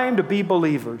 They'll claim to be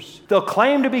believers. They'll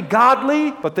claim to be godly,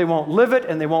 but they won't live it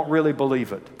and they won't really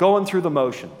believe it. Going through the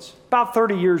motions. About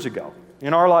 30 years ago,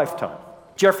 in our lifetime,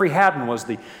 Jeffrey Haddon was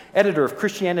the editor of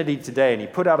Christianity Today, and he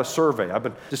put out a survey. I've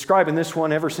been describing this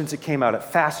one ever since it came out. It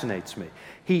fascinates me.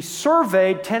 He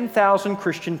surveyed 10,000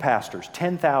 Christian pastors,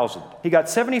 10,000. He got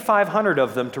 7,500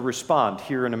 of them to respond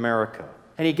here in America.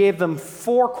 And he gave them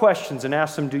 4 questions and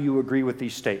asked them, do you agree with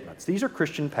these statements? These are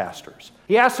Christian pastors.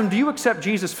 He asked them, do you accept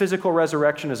Jesus' physical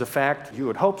resurrection as a fact? You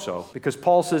would hope so, because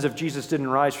Paul says if Jesus didn't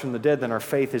rise from the dead, then our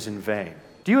faith is in vain.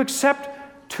 Do you accept?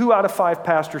 2 out of 5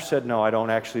 pastors said, no, I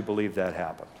don't actually believe that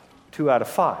happened. 2 out of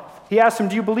 5. He asked them,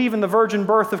 do you believe in the virgin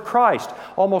birth of Christ?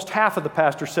 Almost half of the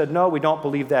pastors said, no, we don't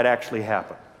believe that actually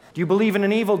happened. Do you believe in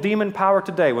an evil demon power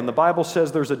today? When the Bible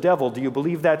says there's a devil, do you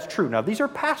believe that's true? Now, these are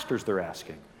pastors they're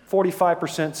asking.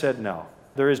 45% said no,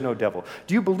 there is no devil.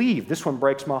 Do you believe, this one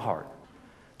breaks my heart,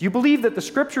 do you believe that the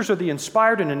Scriptures are the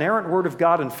inspired and inerrant Word of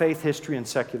God in faith, history, and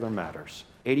secular matters?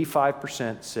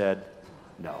 85% said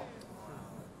no.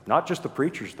 Not just the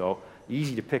preachers, though.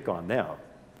 Easy to pick on them.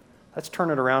 Let's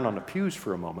turn it around on the pews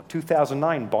for a moment.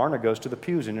 2009, Barna goes to the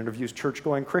pews and interviews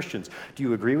church-going Christians. Do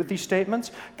you agree with these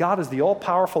statements? God is the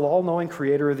all-powerful, all-knowing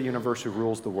creator of the universe who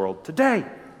rules the world today.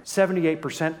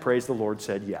 78%, praise the Lord,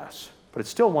 said yes. But it's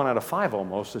still 1 out of 5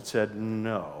 almost that said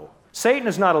no. Satan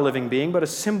is not a living being, but a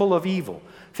symbol of evil.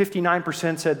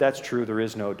 59% said that's true, there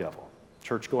is no devil.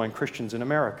 Church-going Christians in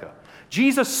America.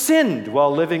 Jesus sinned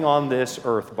while living on this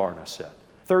earth, Barna said.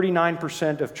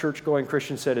 39% of church-going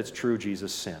Christians said it's true,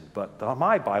 Jesus sinned. But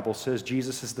my Bible says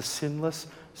Jesus is the sinless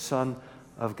Son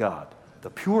of God, the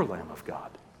pure Lamb of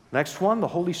God. Next one, the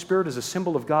Holy Spirit is a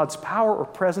symbol of God's power or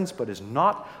presence, but is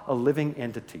not a living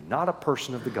entity, not a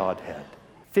person of the Godhead.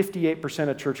 58%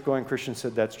 of church-going Christians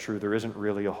said that's true, there isn't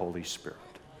really a Holy Spirit.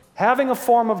 Having a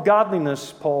form of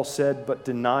godliness, Paul said, but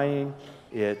denying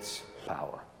its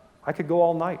power. I could go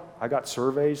all night. I got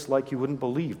surveys like you wouldn't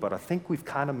believe, but I think we've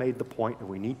kind of made the point and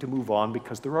we need to move on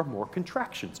because there are more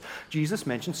contractions. Jesus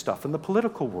mentioned stuff in the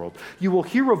political world. You will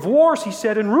hear of wars, he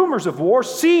said, and rumors of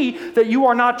wars. See that you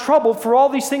are not troubled, for all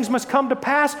these things must come to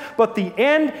pass, but the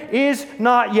end is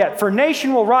not yet. For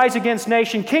nation will rise against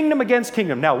nation, kingdom against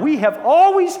kingdom. Now, we have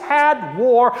always had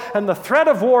war and the threat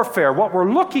of warfare. What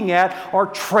we're looking at are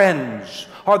trends.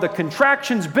 Are the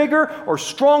contractions bigger or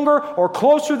stronger or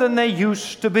closer than they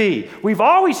used to be? We've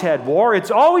always had war.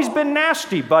 It's always been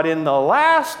nasty. But in the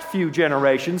last few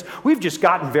generations, we've just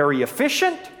gotten very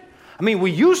efficient. I mean,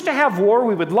 we used to have war.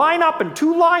 We would line up in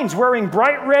 2 lines wearing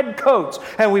bright red coats,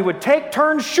 and we would take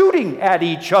turns shooting at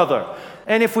each other.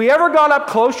 And if we ever got up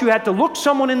close, you had to look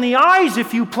someone in the eyes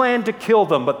if you planned to kill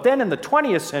them. But then in the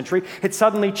 20th century, it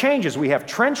suddenly changes. We have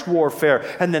trench warfare,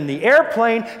 and then the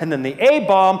airplane, and then the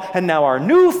A-bomb, and now our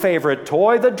new favorite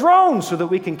toy, the drone, so that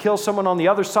we can kill someone on the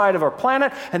other side of our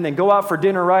planet and then go out for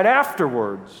dinner right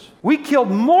afterwards. We killed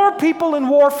more people in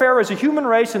warfare as a human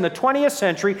race in the 20th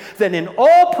century than in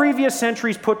all previous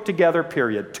centuries put together,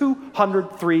 period.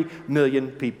 203 million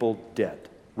people dead.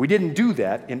 We didn't do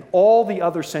that in all the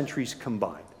other centuries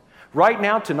combined. Right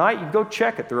now, tonight, you can go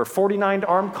check it. There are 49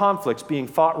 armed conflicts being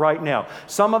fought right now.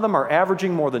 Some of them are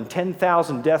averaging more than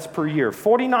 10,000 deaths per year.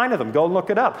 49 of them. Go look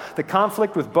it up. The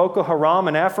conflict with Boko Haram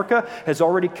in Africa has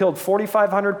already killed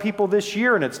 4,500 people this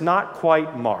year, and it's not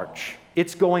quite March.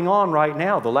 It's going on right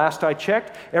now. The last I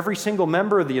checked, every single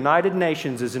member of the United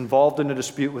Nations is involved in a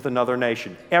dispute with another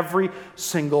nation. Every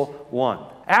single one.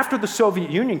 After the Soviet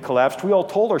Union collapsed, we all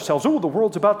told ourselves, the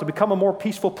world's about to become a more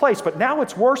peaceful place, but now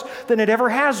it's worse than it ever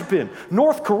has been.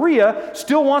 North Korea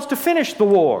still wants to finish the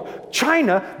war.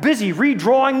 China, busy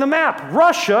redrawing the map.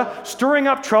 Russia, stirring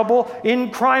up trouble in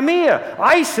Crimea.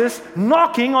 ISIS,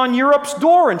 knocking on Europe's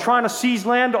door and trying to seize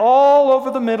land all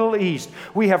over the Middle East.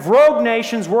 We have rogue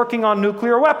nations working on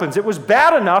nuclear weapons. It was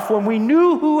bad enough when we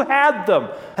knew who had them.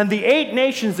 And the 8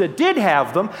 nations that did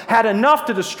have them had enough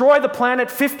to destroy the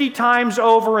planet 50 times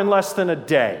over in less than a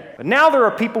day. But now there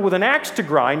are people with an axe to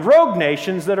grind, rogue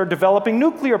nations that are developing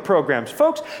nuclear programs.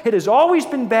 Folks, it has always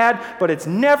been bad, but it's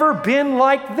never been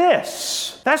like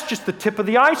this. That's just the tip of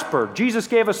the iceberg. Jesus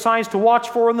gave us signs to watch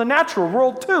for in the natural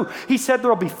world too. He said there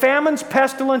will be famines,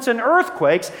 pestilence, and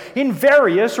earthquakes in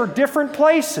various or different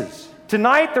places.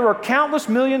 Tonight, there are countless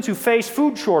millions who face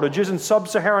food shortages in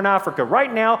sub-Saharan Africa.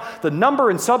 Right now, the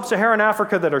number in sub-Saharan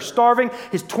Africa that are starving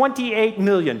is 28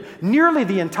 million, nearly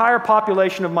the entire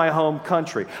population of my home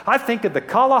country. I think of the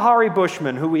Kalahari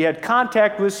Bushmen who we had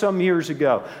contact with some years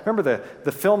ago. Remember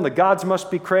the film, The Gods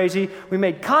Must Be Crazy? We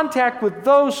made contact with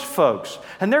those folks,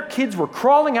 and their kids were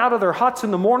crawling out of their huts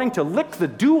in the morning to lick the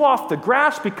dew off the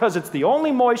grass because it's the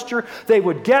only moisture they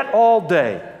would get all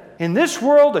day. In this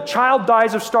world, a child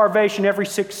dies of starvation every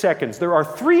 6 seconds. There are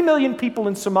 3 million people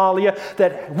in Somalia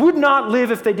that would not live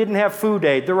if they didn't have food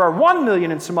aid. There are 1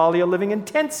 million in Somalia living in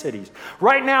tent cities.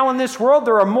 Right now in this world,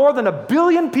 there are more than 1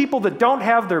 billion people that don't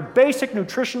have their basic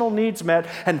nutritional needs met,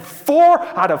 and 4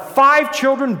 out of 5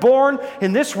 children born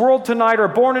in this world tonight are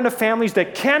born into families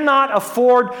that cannot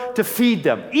afford to feed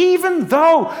them. Even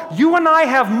though you and I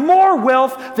have more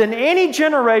wealth than any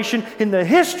generation in the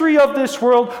history of this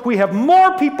world, we have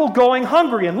more people going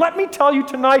hungry. And let me tell you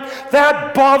tonight,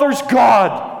 that bothers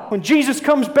God. When Jesus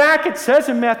comes back, it says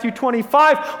in Matthew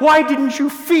 25, why didn't you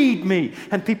feed me?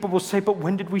 And people will say, but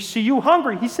when did we see you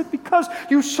hungry? He said, because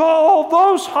you saw all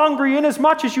those hungry,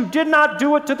 inasmuch as you did not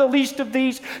do it to the least of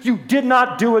these, you did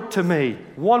not do it to me.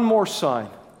 One more sign.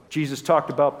 Jesus talked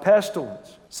about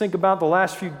pestilence. Think about the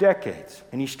last few decades.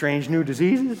 Any strange new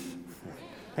diseases?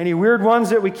 Any weird ones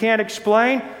that we can't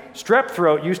explain? Strep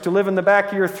throat used to live in the back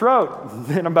of your throat.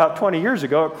 Then about 20 years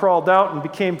ago, it crawled out and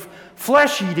became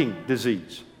flesh-eating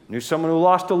disease. Knew someone who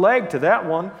lost a leg to that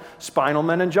one. Spinal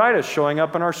meningitis showing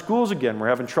up in our schools again. We're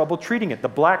having trouble treating it. The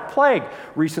Black Plague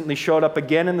recently showed up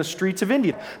again in the streets of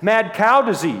India. Mad cow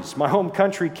disease. My home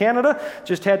country, Canada,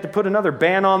 just had to put another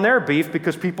ban on their beef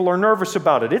because people are nervous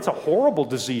about it. It's a horrible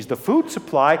disease. The food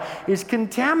supply is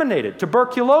contaminated.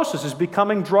 Tuberculosis is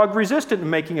becoming drug resistant and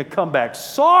making a comeback.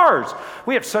 SARS.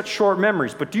 We have such short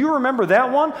memories. But do you remember that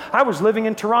one? I was living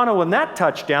in Toronto when that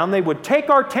touched down. They would take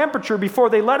our temperature before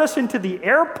they let us into the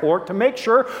airport to make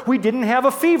sure we didn't have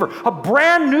a fever. A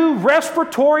brand new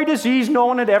respiratory disease no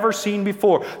one had ever seen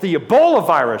before. The Ebola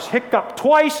virus hiccuped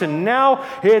twice, and now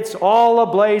it's all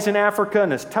ablaze in Africa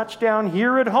and has touched down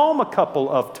here at home a couple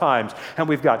of times. And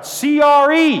we've got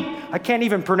CRE. I can't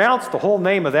even pronounce the whole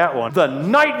name of that one. The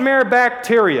nightmare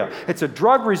bacteria. It's a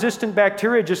drug-resistant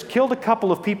bacteria. Just killed a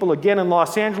couple of people again in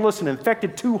Los Angeles and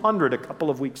infected 200 a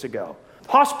couple of weeks ago.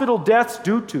 Hospital deaths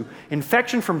due to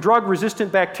infection from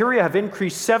drug-resistant bacteria have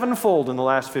increased 7-fold in the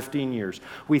last 15 years.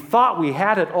 We thought we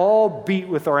had it all beat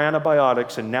with our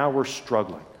antibiotics, and now we're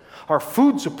struggling. Our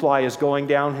food supply is going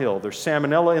downhill. There's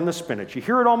salmonella in the spinach. You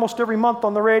hear it almost every month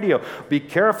on the radio. Be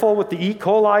careful with the E.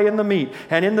 coli in the meat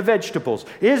and in the vegetables.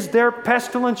 Is there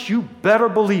pestilence? You better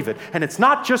believe it. And it's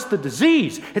not just the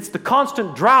disease. It's the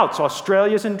constant droughts.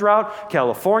 Australia's in drought.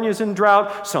 California's in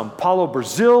drought. São Paulo,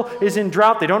 Brazil is in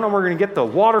drought. They don't know where we're going to get the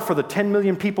water for the 10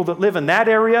 million people that live in that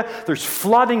area. There's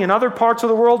flooding in other parts of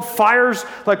the world. Fires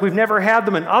like we've never had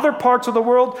them in other parts of the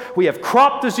world. We have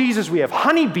crop diseases. We have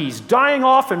honeybees dying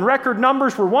off in record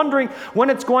numbers. We're wondering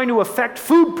when it's going to affect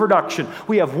food production.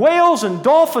 We have whales and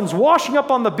dolphins washing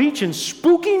up on the beach in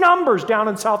spooky numbers down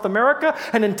in South America,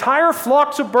 and entire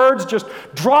flocks of birds just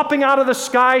dropping out of the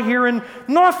sky here in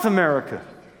North America.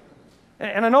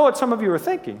 And I know what some of you are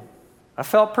thinking. I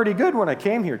felt pretty good when I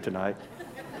came here tonight.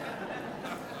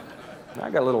 I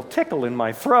got a little tickle in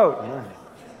my throat.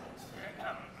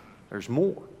 There's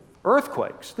more.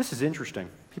 Earthquakes. This is interesting.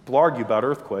 People argue about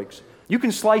earthquakes. You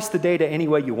can slice the data any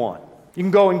way you want. You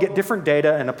can go and get different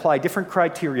data and apply different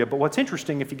criteria, but what's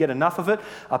interesting, if you get enough of it,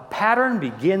 a pattern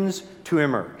begins to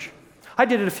emerge. I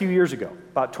did it a few years ago.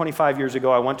 About 25 years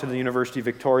ago, I went to the University of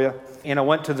Victoria, and I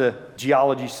went to the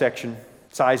geology section,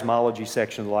 seismology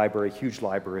section of the library, huge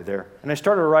library there, and I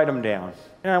started to write them down.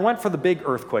 And I went for the big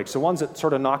earthquakes, the ones that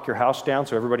sort of knock your house down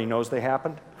so everybody knows they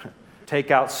happened, take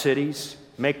out cities,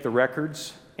 make the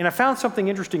records. And I found something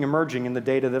interesting emerging in the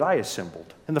data that I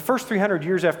assembled. In the first 300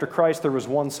 years after Christ, there was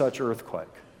one such earthquake.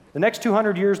 The next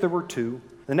 200 years, there were two.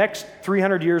 The next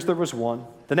 300 years, there was one.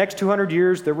 The next 200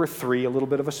 years, there were three, a little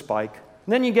bit of a spike.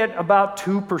 And then you get about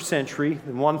two per century.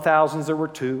 In the 1000s, there were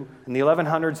two. In the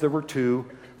 1100s, there were two.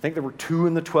 I think there were two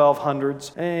in the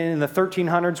 1200s. And in the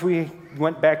 1300s, we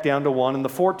went back down to one. In the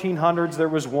 1400s, there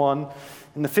was one.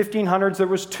 In the 1500s, there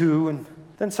was two. And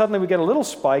then suddenly we get a little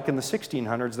spike. In the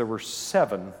 1600s, there were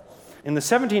 7. In the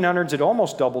 1700s, it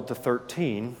almost doubled to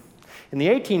 13. In the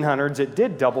 1800s, it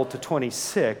did double to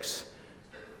 26.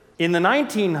 In the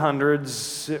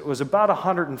 1900s, it was about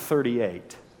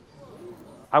 138.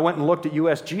 I went and looked at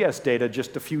USGS data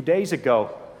just a few days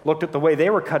ago, looked at the way they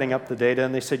were cutting up the data,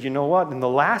 and they said, you know what, in the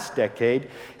last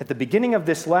decade, at the beginning of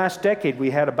this last decade,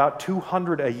 we had about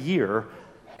 200 a year,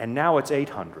 and now it's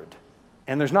 800.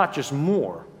 And there's not just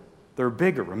more. They're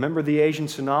bigger. Remember the Asian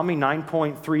tsunami,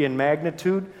 9.3 in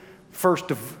magnitude?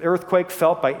 First earthquake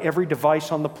felt by every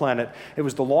device on the planet. It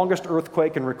was the longest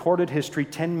earthquake in recorded history,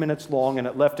 10 minutes long, and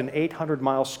it left an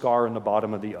 800-mile scar in the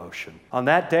bottom of the ocean. On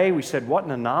that day, we said, what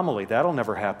an anomaly. That'll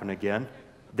never happen again.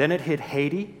 Then it hit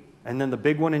Haiti, and then the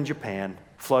big one in Japan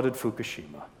flooded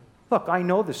Fukushima. Look, I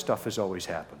know this stuff has always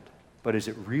happened, but is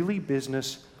it really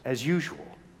business as usual?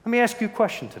 Let me ask you a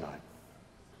question tonight.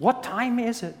 What time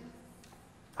is it?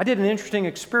 I did an interesting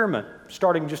experiment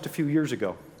starting just a few years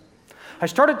ago. I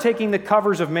started taking the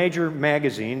covers of major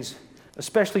magazines,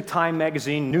 especially Time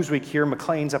magazine, Newsweek here,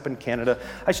 Maclean's up in Canada.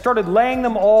 I started laying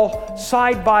them all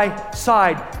side by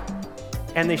side,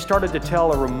 and they started to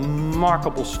tell a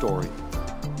remarkable story.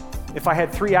 If I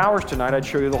had 3 hours tonight, I'd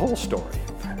show you the whole story.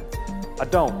 I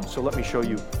don't, so let me show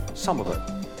you some of it.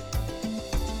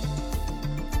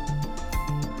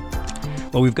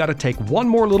 Well, we've got to take one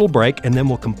more little break, and then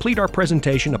we'll complete our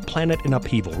presentation of Planet in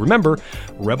Upheaval. Remember,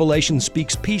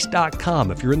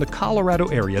 RevelationSpeaksPeace.com. If you're in the Colorado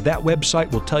area, that website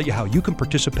will tell you how you can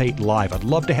participate live. I'd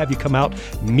love to have you come out,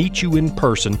 meet you in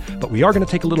person, but we are going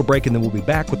to take a little break, and then we'll be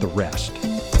back with the rest.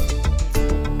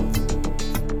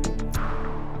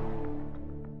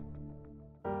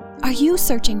 Are you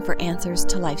searching for answers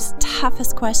to life's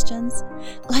toughest questions?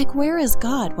 Like, where is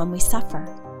God when we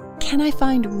suffer? Can I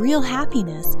find real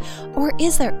happiness, or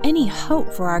is there any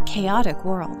hope for our chaotic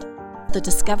world? The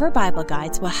Discover Bible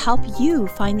Guides will help you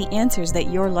find the answers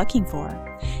that you're looking for.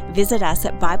 Visit us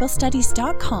at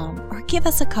BibleStudies.com or give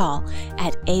us a call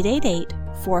at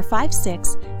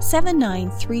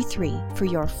 888-456-7933 for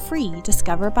your free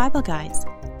Discover Bible Guides.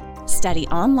 Study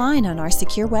online on our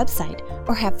secure website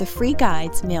or have the free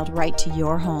guides mailed right to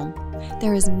your home.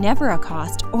 There is never a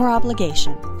cost or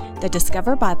obligation. The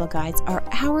Discover Bible Guides are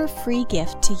our free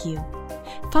gift to you.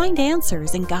 Find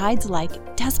answers in guides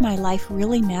like Does My Life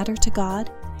Really Matter to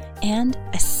God? And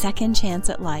A Second Chance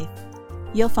at Life.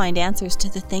 You'll find answers to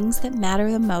the things that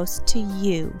matter the most to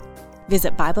you.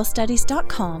 Visit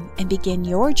BibleStudies.com and begin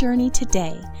your journey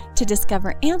today to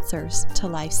discover answers to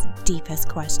life's deepest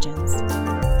questions.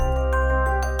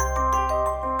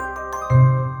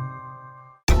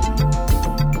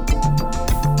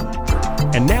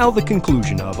 And now the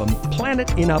conclusion of A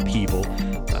Planet in Upheaval,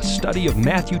 a study of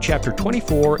Matthew chapter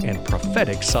 24 and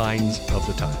prophetic signs of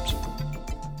the times.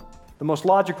 The most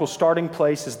logical starting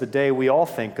place is the day we all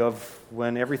think of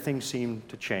when everything seemed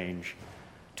to change,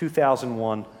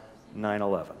 2001,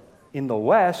 9/11. In the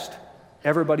West,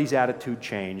 everybody's attitude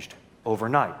changed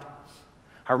overnight.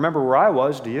 I remember where I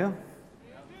was, do you?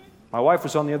 My wife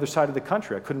was on the other side of the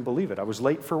country. I couldn't believe it. I was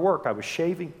late for work. I was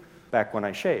shaving back when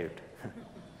I shaved.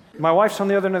 My wife's on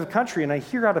the other end of the country, and I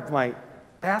hear out of my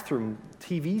bathroom,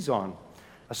 TV's on.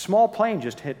 A small plane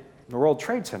just hit the World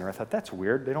Trade Center. I thought, that's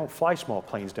weird. They don't fly small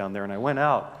planes down there. And I went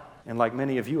out, and like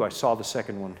many of you, I saw the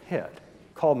second one hit.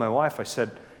 Called my wife. I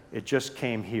said, it just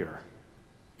came here.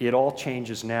 It all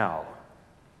changes now.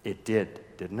 It did,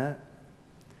 didn't it?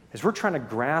 As we're trying to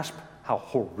grasp how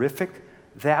horrific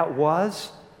that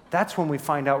was, that's when we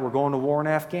find out we're going to war in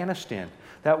Afghanistan.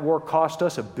 That war cost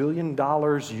us $1 billion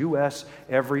US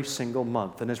every single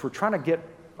month. And as we're trying to get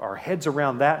our heads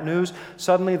around that news,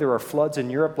 suddenly there are floods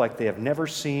in Europe like they have never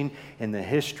seen in the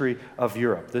history of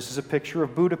Europe. This is a picture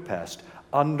of Budapest,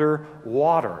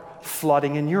 underwater,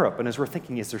 flooding in Europe. And as we're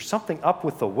thinking, is there something up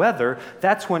with the weather?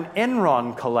 That's when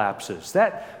Enron collapses.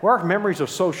 Our memories are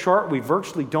so short, we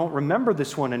virtually don't remember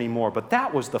this one anymore. But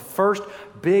that was the first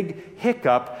big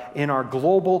hiccup in our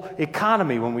global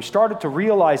economy, when we started to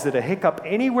realize that a hiccup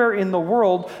anywhere in the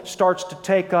world starts to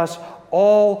take us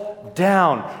all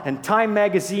down. And Time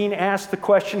magazine asked the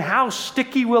question, how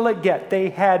sticky will it get? They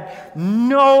had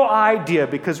no idea,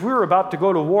 because we were about to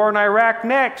go to war in Iraq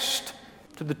next,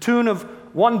 to the tune of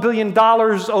 $1 billion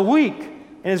a week.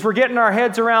 And as we're getting our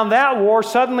heads around that war,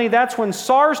 suddenly that's when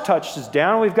SARS touches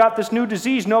down. We've got this new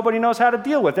disease nobody knows how to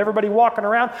deal with. Everybody walking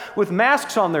around with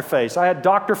masks on their face. I had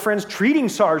doctor friends treating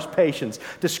SARS patients,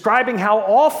 describing how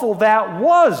awful that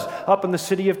was up in the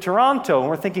city of Toronto. And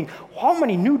we're thinking, how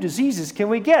many new diseases can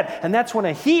we get? And that's when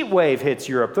a heat wave hits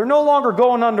Europe. They're no longer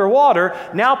going underwater.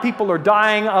 Now people are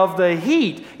dying of the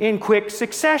heat in quick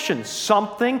succession.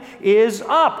 Something is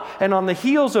up. And on the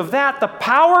heels of that, the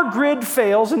power grid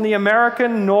fails in the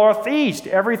American Northeast.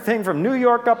 Everything from New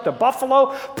York up to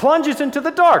Buffalo plunges into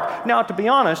the dark. Now, to be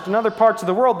honest, in other parts of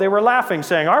the world, they were laughing,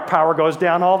 saying, our power goes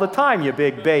down all the time, you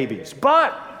big babies.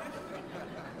 But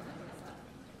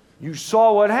you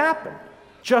saw what happened.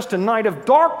 Just a night of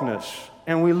darkness,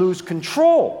 and we lose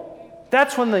control.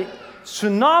 That's when the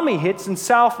tsunami hits in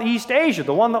Southeast Asia,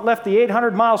 the one that left the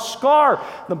 800-mile scar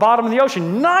in the bottom of the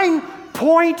ocean.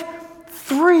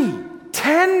 9.3,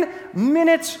 10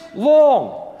 minutes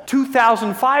long.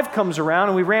 2005 comes around,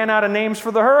 and we ran out of names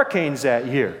for the hurricanes that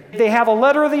year. They have a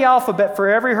letter of the alphabet for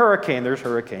every hurricane. There's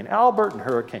Hurricane Albert and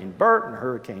Hurricane Bert and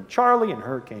Hurricane Charlie and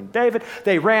Hurricane David.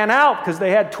 They ran out because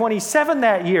they had 27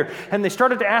 that year, and they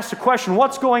started to ask the question,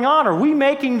 what's going on? Are we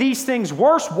making these things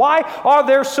worse? Why are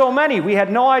there so many? We had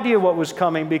no idea what was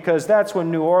coming, because that's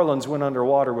when New Orleans went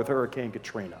underwater with Hurricane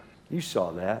Katrina. You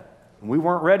saw that, and we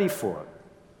weren't ready for it.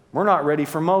 We're not ready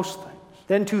for most things.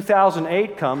 Then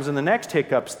 2008 comes, and the next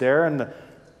hiccup's there, and the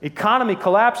economy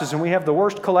collapses, and we have the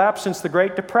worst collapse since the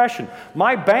Great Depression.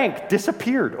 My bank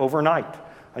disappeared overnight.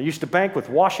 I used to bank with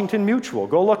Washington Mutual.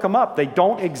 Go look them up. They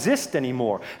don't exist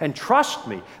anymore. And trust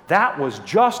me, that was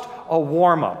just a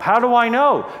warm-up. How do I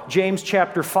know? James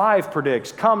chapter 5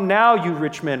 predicts, come now, you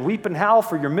rich men, weep and howl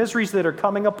for your miseries that are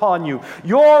coming upon you.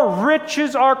 Your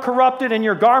riches are corrupted, and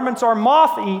your garments are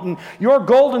moth-eaten. Your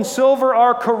gold and silver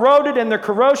are corroded, and their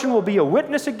corrosion will be a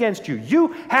witness against you.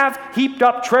 You have heaped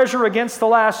up treasure against the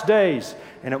last days,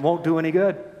 and it won't do any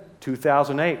good.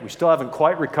 2008. We still haven't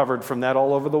quite recovered from that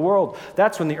all over the world.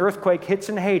 That's when the earthquake hits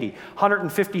in Haiti.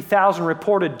 150,000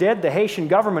 reported dead. The Haitian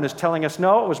government is telling us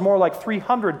no, it was more like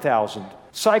 300,000.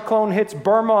 Cyclone hits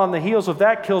Burma on the heels of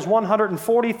that, kills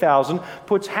 140,000,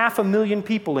 puts 500,000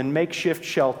 people in makeshift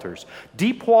shelters.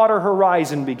 Deepwater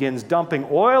Horizon begins dumping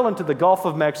oil into the Gulf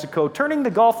of Mexico, turning the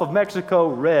Gulf of Mexico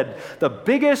red. The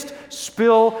biggest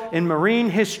spill in marine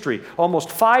history. Almost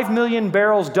 5 million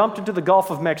barrels dumped into the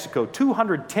Gulf of Mexico,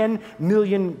 210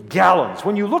 million gallons.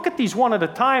 When you look at these one at a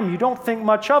time, you don't think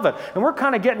much of it. And we're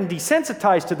kind of getting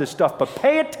desensitized to this stuff, but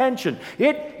pay attention.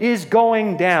 It is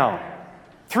going down.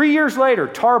 3 years later,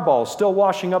 tar balls still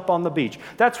washing up on the beach.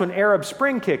 That's when Arab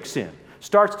Spring kicks in.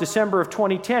 Starts December of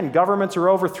 2010. Governments are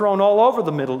overthrown all over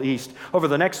the Middle East over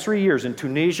the next 3 years. In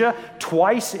Tunisia,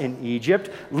 twice in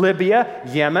Egypt, Libya,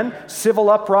 Yemen,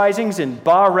 civil uprisings in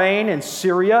Bahrain and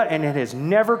Syria, and it has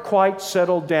never quite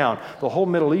settled down. The whole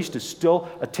Middle East is still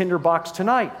a tinderbox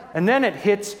tonight. And then it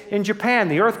hits in Japan,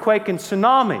 the earthquake and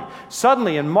tsunami.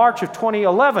 Suddenly, in March of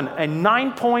 2011, a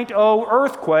 9.0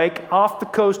 earthquake off the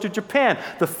coast of Japan.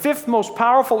 The 5th most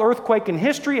powerful earthquake in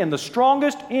history and the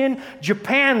strongest in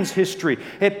Japan's history.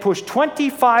 It pushed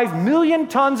 25 million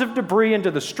tons of debris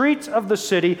into the streets of the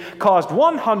city, caused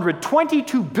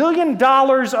 $122 billion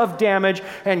of damage,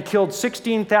 and killed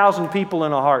 16,000 people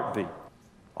in a heartbeat.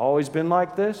 Always been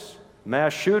like this?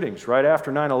 Mass shootings. Right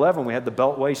after 9/11, we had the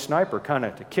Beltway sniper kind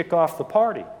of to kick off the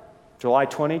party. July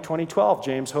 20, 2012,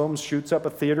 James Holmes shoots up a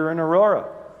theater in Aurora,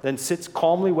 then sits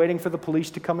calmly waiting for the police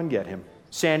to come and get him.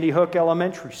 Sandy Hook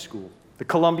Elementary School. The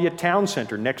Columbia Town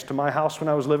Center next to my house when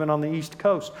I was living on the East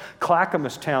Coast.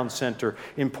 Clackamas Town Center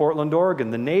in Portland, Oregon.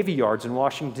 The Navy Yards in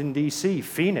Washington, D.C.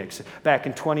 Phoenix back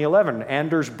in 2011.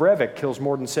 Anders Breivik kills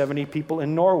more than 70 people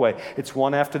in Norway. It's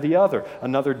one after the other.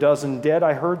 Another dozen dead,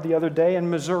 I heard the other day in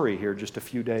Missouri here just a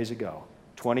few days ago.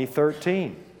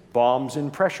 2013, bombs in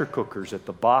pressure cookers at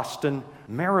the Boston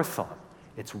Marathon.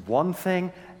 It's one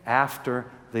thing after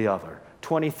the other.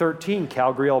 2013,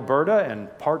 Calgary, Alberta, and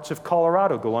parts of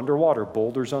Colorado go underwater.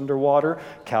 Boulder's underwater,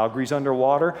 Calgary's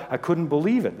underwater. I couldn't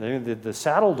believe it. The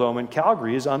Saddle Dome in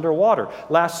Calgary is underwater.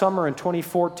 Last summer in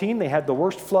 2014, they had the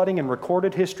worst flooding in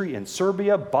recorded history in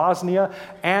Serbia, Bosnia,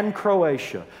 and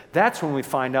Croatia. That's when we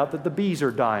find out that the bees are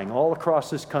dying all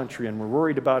across this country, and we're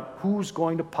worried about who's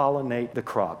going to pollinate the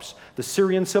crops. The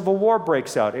Syrian civil war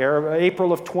breaks out,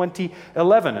 April of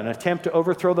 2011, an attempt to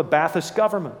overthrow the Ba'athist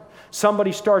government.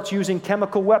 Somebody starts using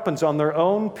chemical weapons on their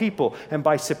own people, and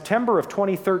by September of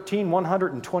 2013,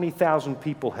 120,000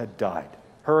 people had died.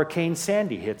 Hurricane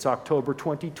Sandy hits October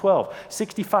 2012,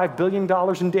 $65 billion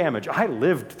in damage. I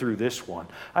lived through this one.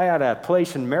 I had a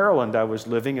place in Maryland I was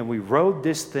living, and we rode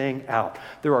this thing out.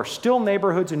 There are still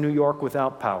neighborhoods in New York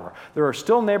without power. There are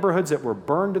still neighborhoods that were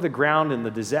burned to the ground in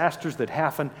the disasters that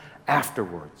happened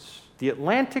afterwards. The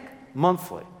Atlantic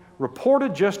Monthly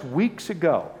reported just weeks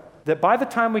ago that by the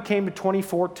time we came to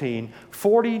 2014,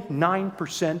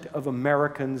 49% of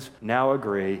Americans now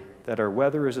agree that our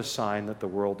weather is a sign that the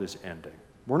world is ending.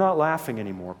 We're not laughing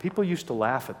anymore. People used to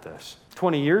laugh at this.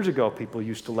 20 years ago, people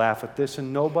used to laugh at this,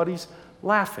 and nobody's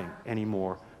laughing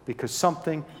anymore because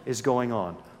something is going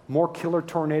on. More killer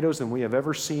tornadoes than we have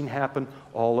ever seen happen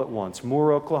all at once.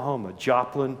 Moore, Oklahoma,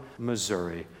 Joplin,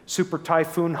 Missouri. Super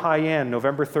Typhoon Haiyan,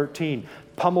 November 13,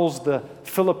 pummels the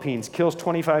Philippines, kills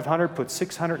 2,500, puts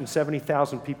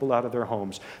 670,000 people out of their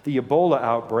homes. The Ebola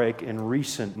outbreak in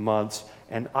recent months,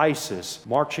 and ISIS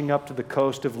marching up to the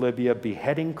coast of Libya,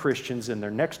 beheading Christians, and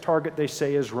their next target, they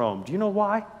say, is Rome. Do you know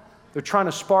why? They're trying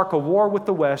to spark a war with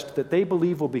the West that they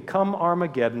believe will become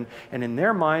Armageddon, and in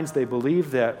their minds, they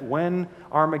believe that when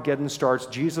Armageddon starts,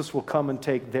 Jesus will come and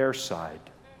take their side.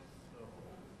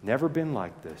 Never been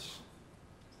like this.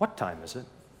 What time is it?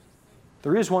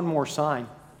 There is one more sign.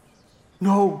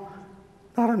 No,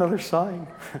 not another sign.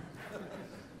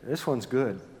 This one's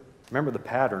good. Remember the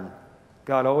pattern.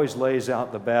 God always lays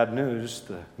out the bad news,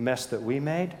 the mess that we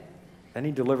made, then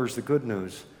He delivers the good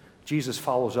news. Jesus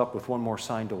follows up with one more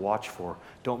sign to watch for.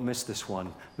 Don't miss this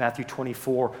one. Matthew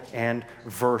 24 and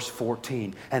verse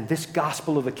 14. And this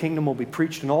gospel of the kingdom will be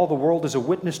preached in all the world as a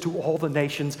witness to all the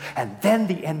nations, and then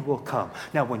the end will come.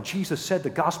 Now, when Jesus said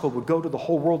the gospel would go to the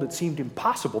whole world, it seemed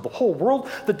impossible. The whole world,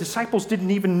 the disciples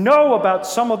didn't even know about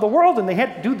some of the world, and they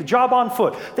had to do the job on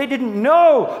foot. They didn't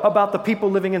know about the people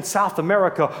living in South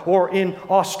America or in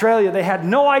Australia. They had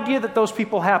no idea that those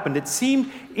people happened. It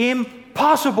seemed impossible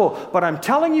possible. But I'm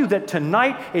telling you that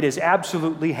tonight it is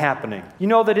absolutely happening. You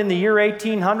know that in the year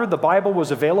 1800, the Bible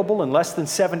was available in less than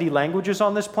 70 languages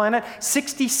on this planet?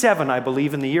 67, I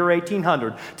believe, in the year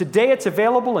 1800. Today it's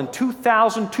available in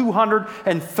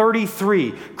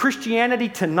 2,233. Christianity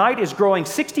tonight is growing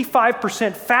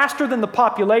 65% faster than the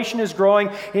population is growing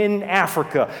in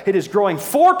Africa. It is growing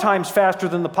 4 times faster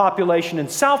than the population in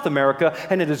South America,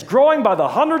 and it is growing by the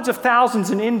hundreds of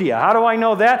thousands in India. How do I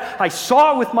know that? I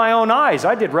saw it with my own eyes.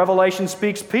 I did Revelation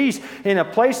Speaks Peace in a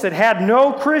place that had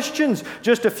no Christians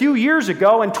just a few years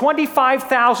ago, and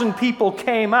 25,000 people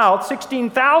came out.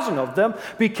 16,000 of them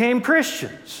became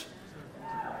Christians.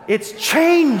 It's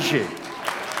changing.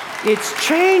 It's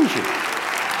changing.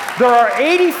 There are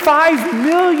 85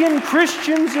 million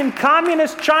Christians in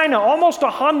communist China, almost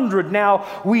 100 now.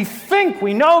 We think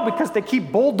we know because they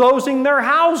keep bulldozing their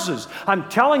houses. I'm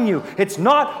telling you, it's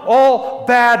not all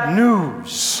bad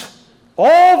news.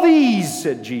 All these,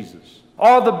 said Jesus,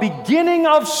 are the beginning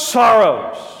of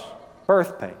sorrows,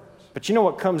 birth pains. But you know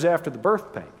what comes after the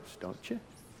birth pains, don't you?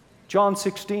 John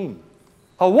 16.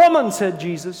 A woman, said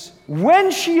Jesus,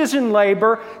 when she is in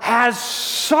labor, has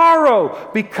sorrow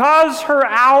because her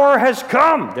hour has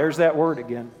come. There's that word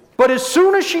again. But as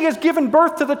soon as she has given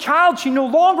birth to the child, she no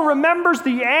longer remembers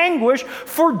the anguish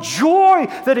for joy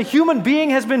that a human being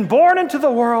has been born into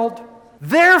the world.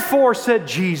 Therefore, said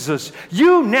Jesus,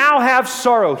 you now have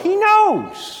sorrow. He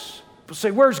knows. People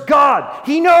say, where's God?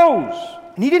 He knows.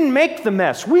 And He didn't make the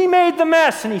mess. We made the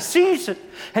mess, and He sees it.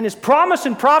 And His promise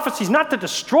and prophecy is not to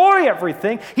destroy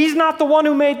everything. He's not the one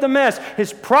who made the mess.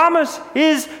 His promise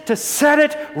is to set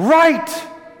it right.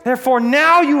 Therefore,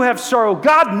 now you have sorrow.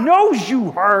 God knows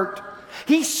you hurt.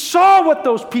 He saw what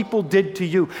those people did to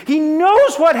you. He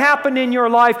knows what happened in your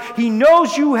life. He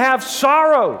knows you have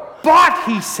sorrow. But,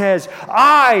 He says,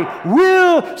 I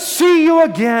will see you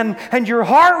again, and your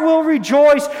heart will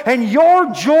rejoice, and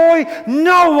your joy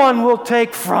no one will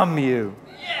take from you.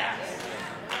 Yes.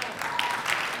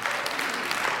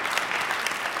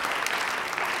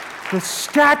 The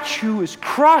statue is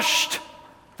crushed.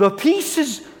 The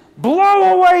pieces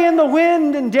blow away in the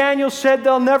wind, and Daniel said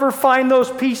they'll never find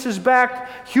those pieces back.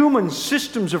 Human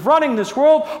systems of running this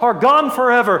world are gone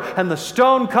forever, and the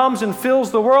stone comes and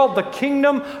fills the world. The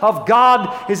kingdom of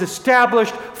God is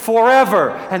established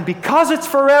forever, and because it's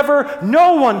forever,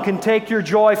 no one can take your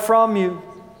joy from you.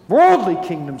 Worldly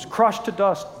kingdoms crushed to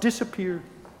dust, disappear,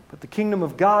 but the kingdom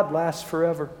of God lasts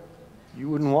forever. You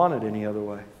wouldn't want it any other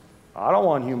way. I don't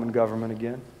want human government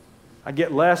again. I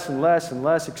get less and less and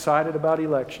less excited about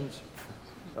elections.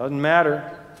 Doesn't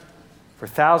matter. For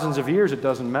thousands of years, it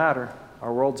doesn't matter.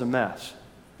 Our world's a mess.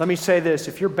 Let me say this.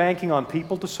 If you're banking on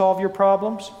people to solve your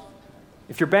problems,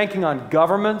 if you're banking on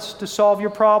governments to solve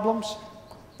your problems,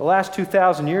 the last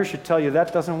 2,000 years should tell you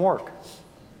that doesn't work.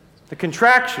 The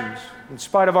contractions, in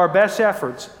spite of our best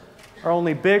efforts, are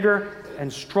only bigger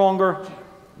and stronger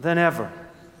than ever.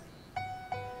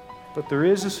 But there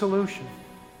is a solution.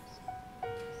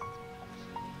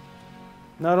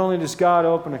 Not only does God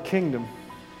open a kingdom,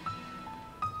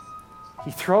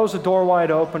 He throws the door wide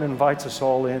open and invites us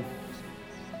all in.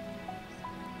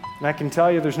 And I can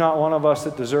tell you there's not one of us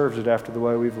that deserves it after the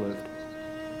way we've lived.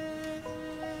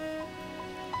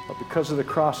 But because of the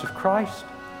cross of Christ,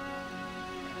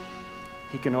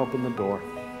 He can open the door.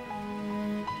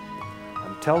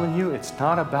 I'm telling you, it's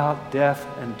not about death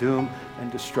and doom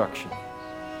and destruction.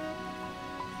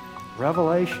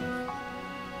 Revelation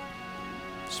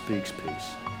speaks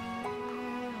peace.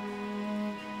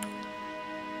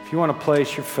 If you want to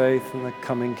place your faith in the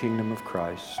coming kingdom of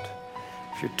Christ,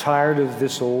 if you're tired of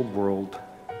this old world,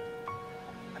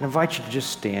 I invite you to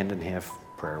just stand and have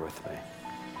prayer with me.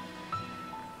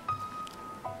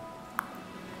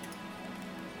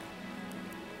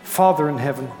 Father in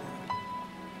heaven,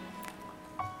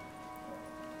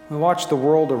 we watch the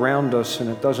world around us and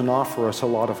it doesn't offer us a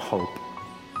lot of hope.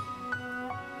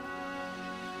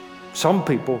 Some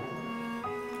people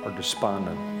are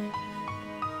despondent.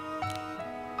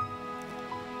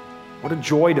 What a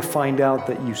joy to find out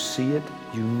that you see it,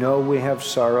 you know we have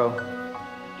sorrow,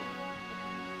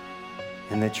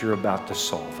 and that you're about to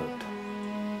solve it.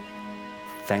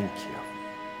 Thank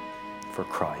you for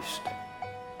Christ.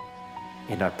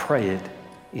 And I pray it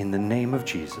in the name of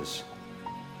Jesus.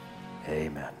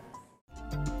 Amen.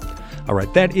 All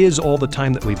right, that is all the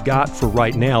time that we've got for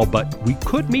right now, but we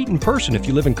could meet in person if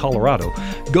you live in Colorado.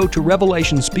 Go to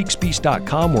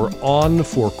RevelationSpeaksPeace.com. We're on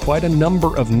for quite a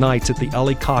number of nights at the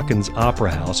Ellie Caulkins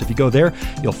Opera House. If you go there,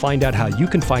 you'll find out how you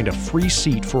can find a free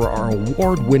seat for our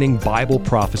award-winning Bible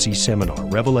prophecy seminar,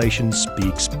 Revelation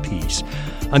Speaks Peace.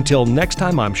 Until next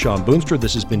time, I'm Shawn Boonstra.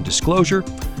 This has been Disclosure.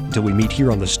 Until we meet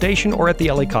here on the station or at the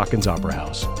Ellie Caulkins Opera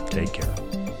House. Take care.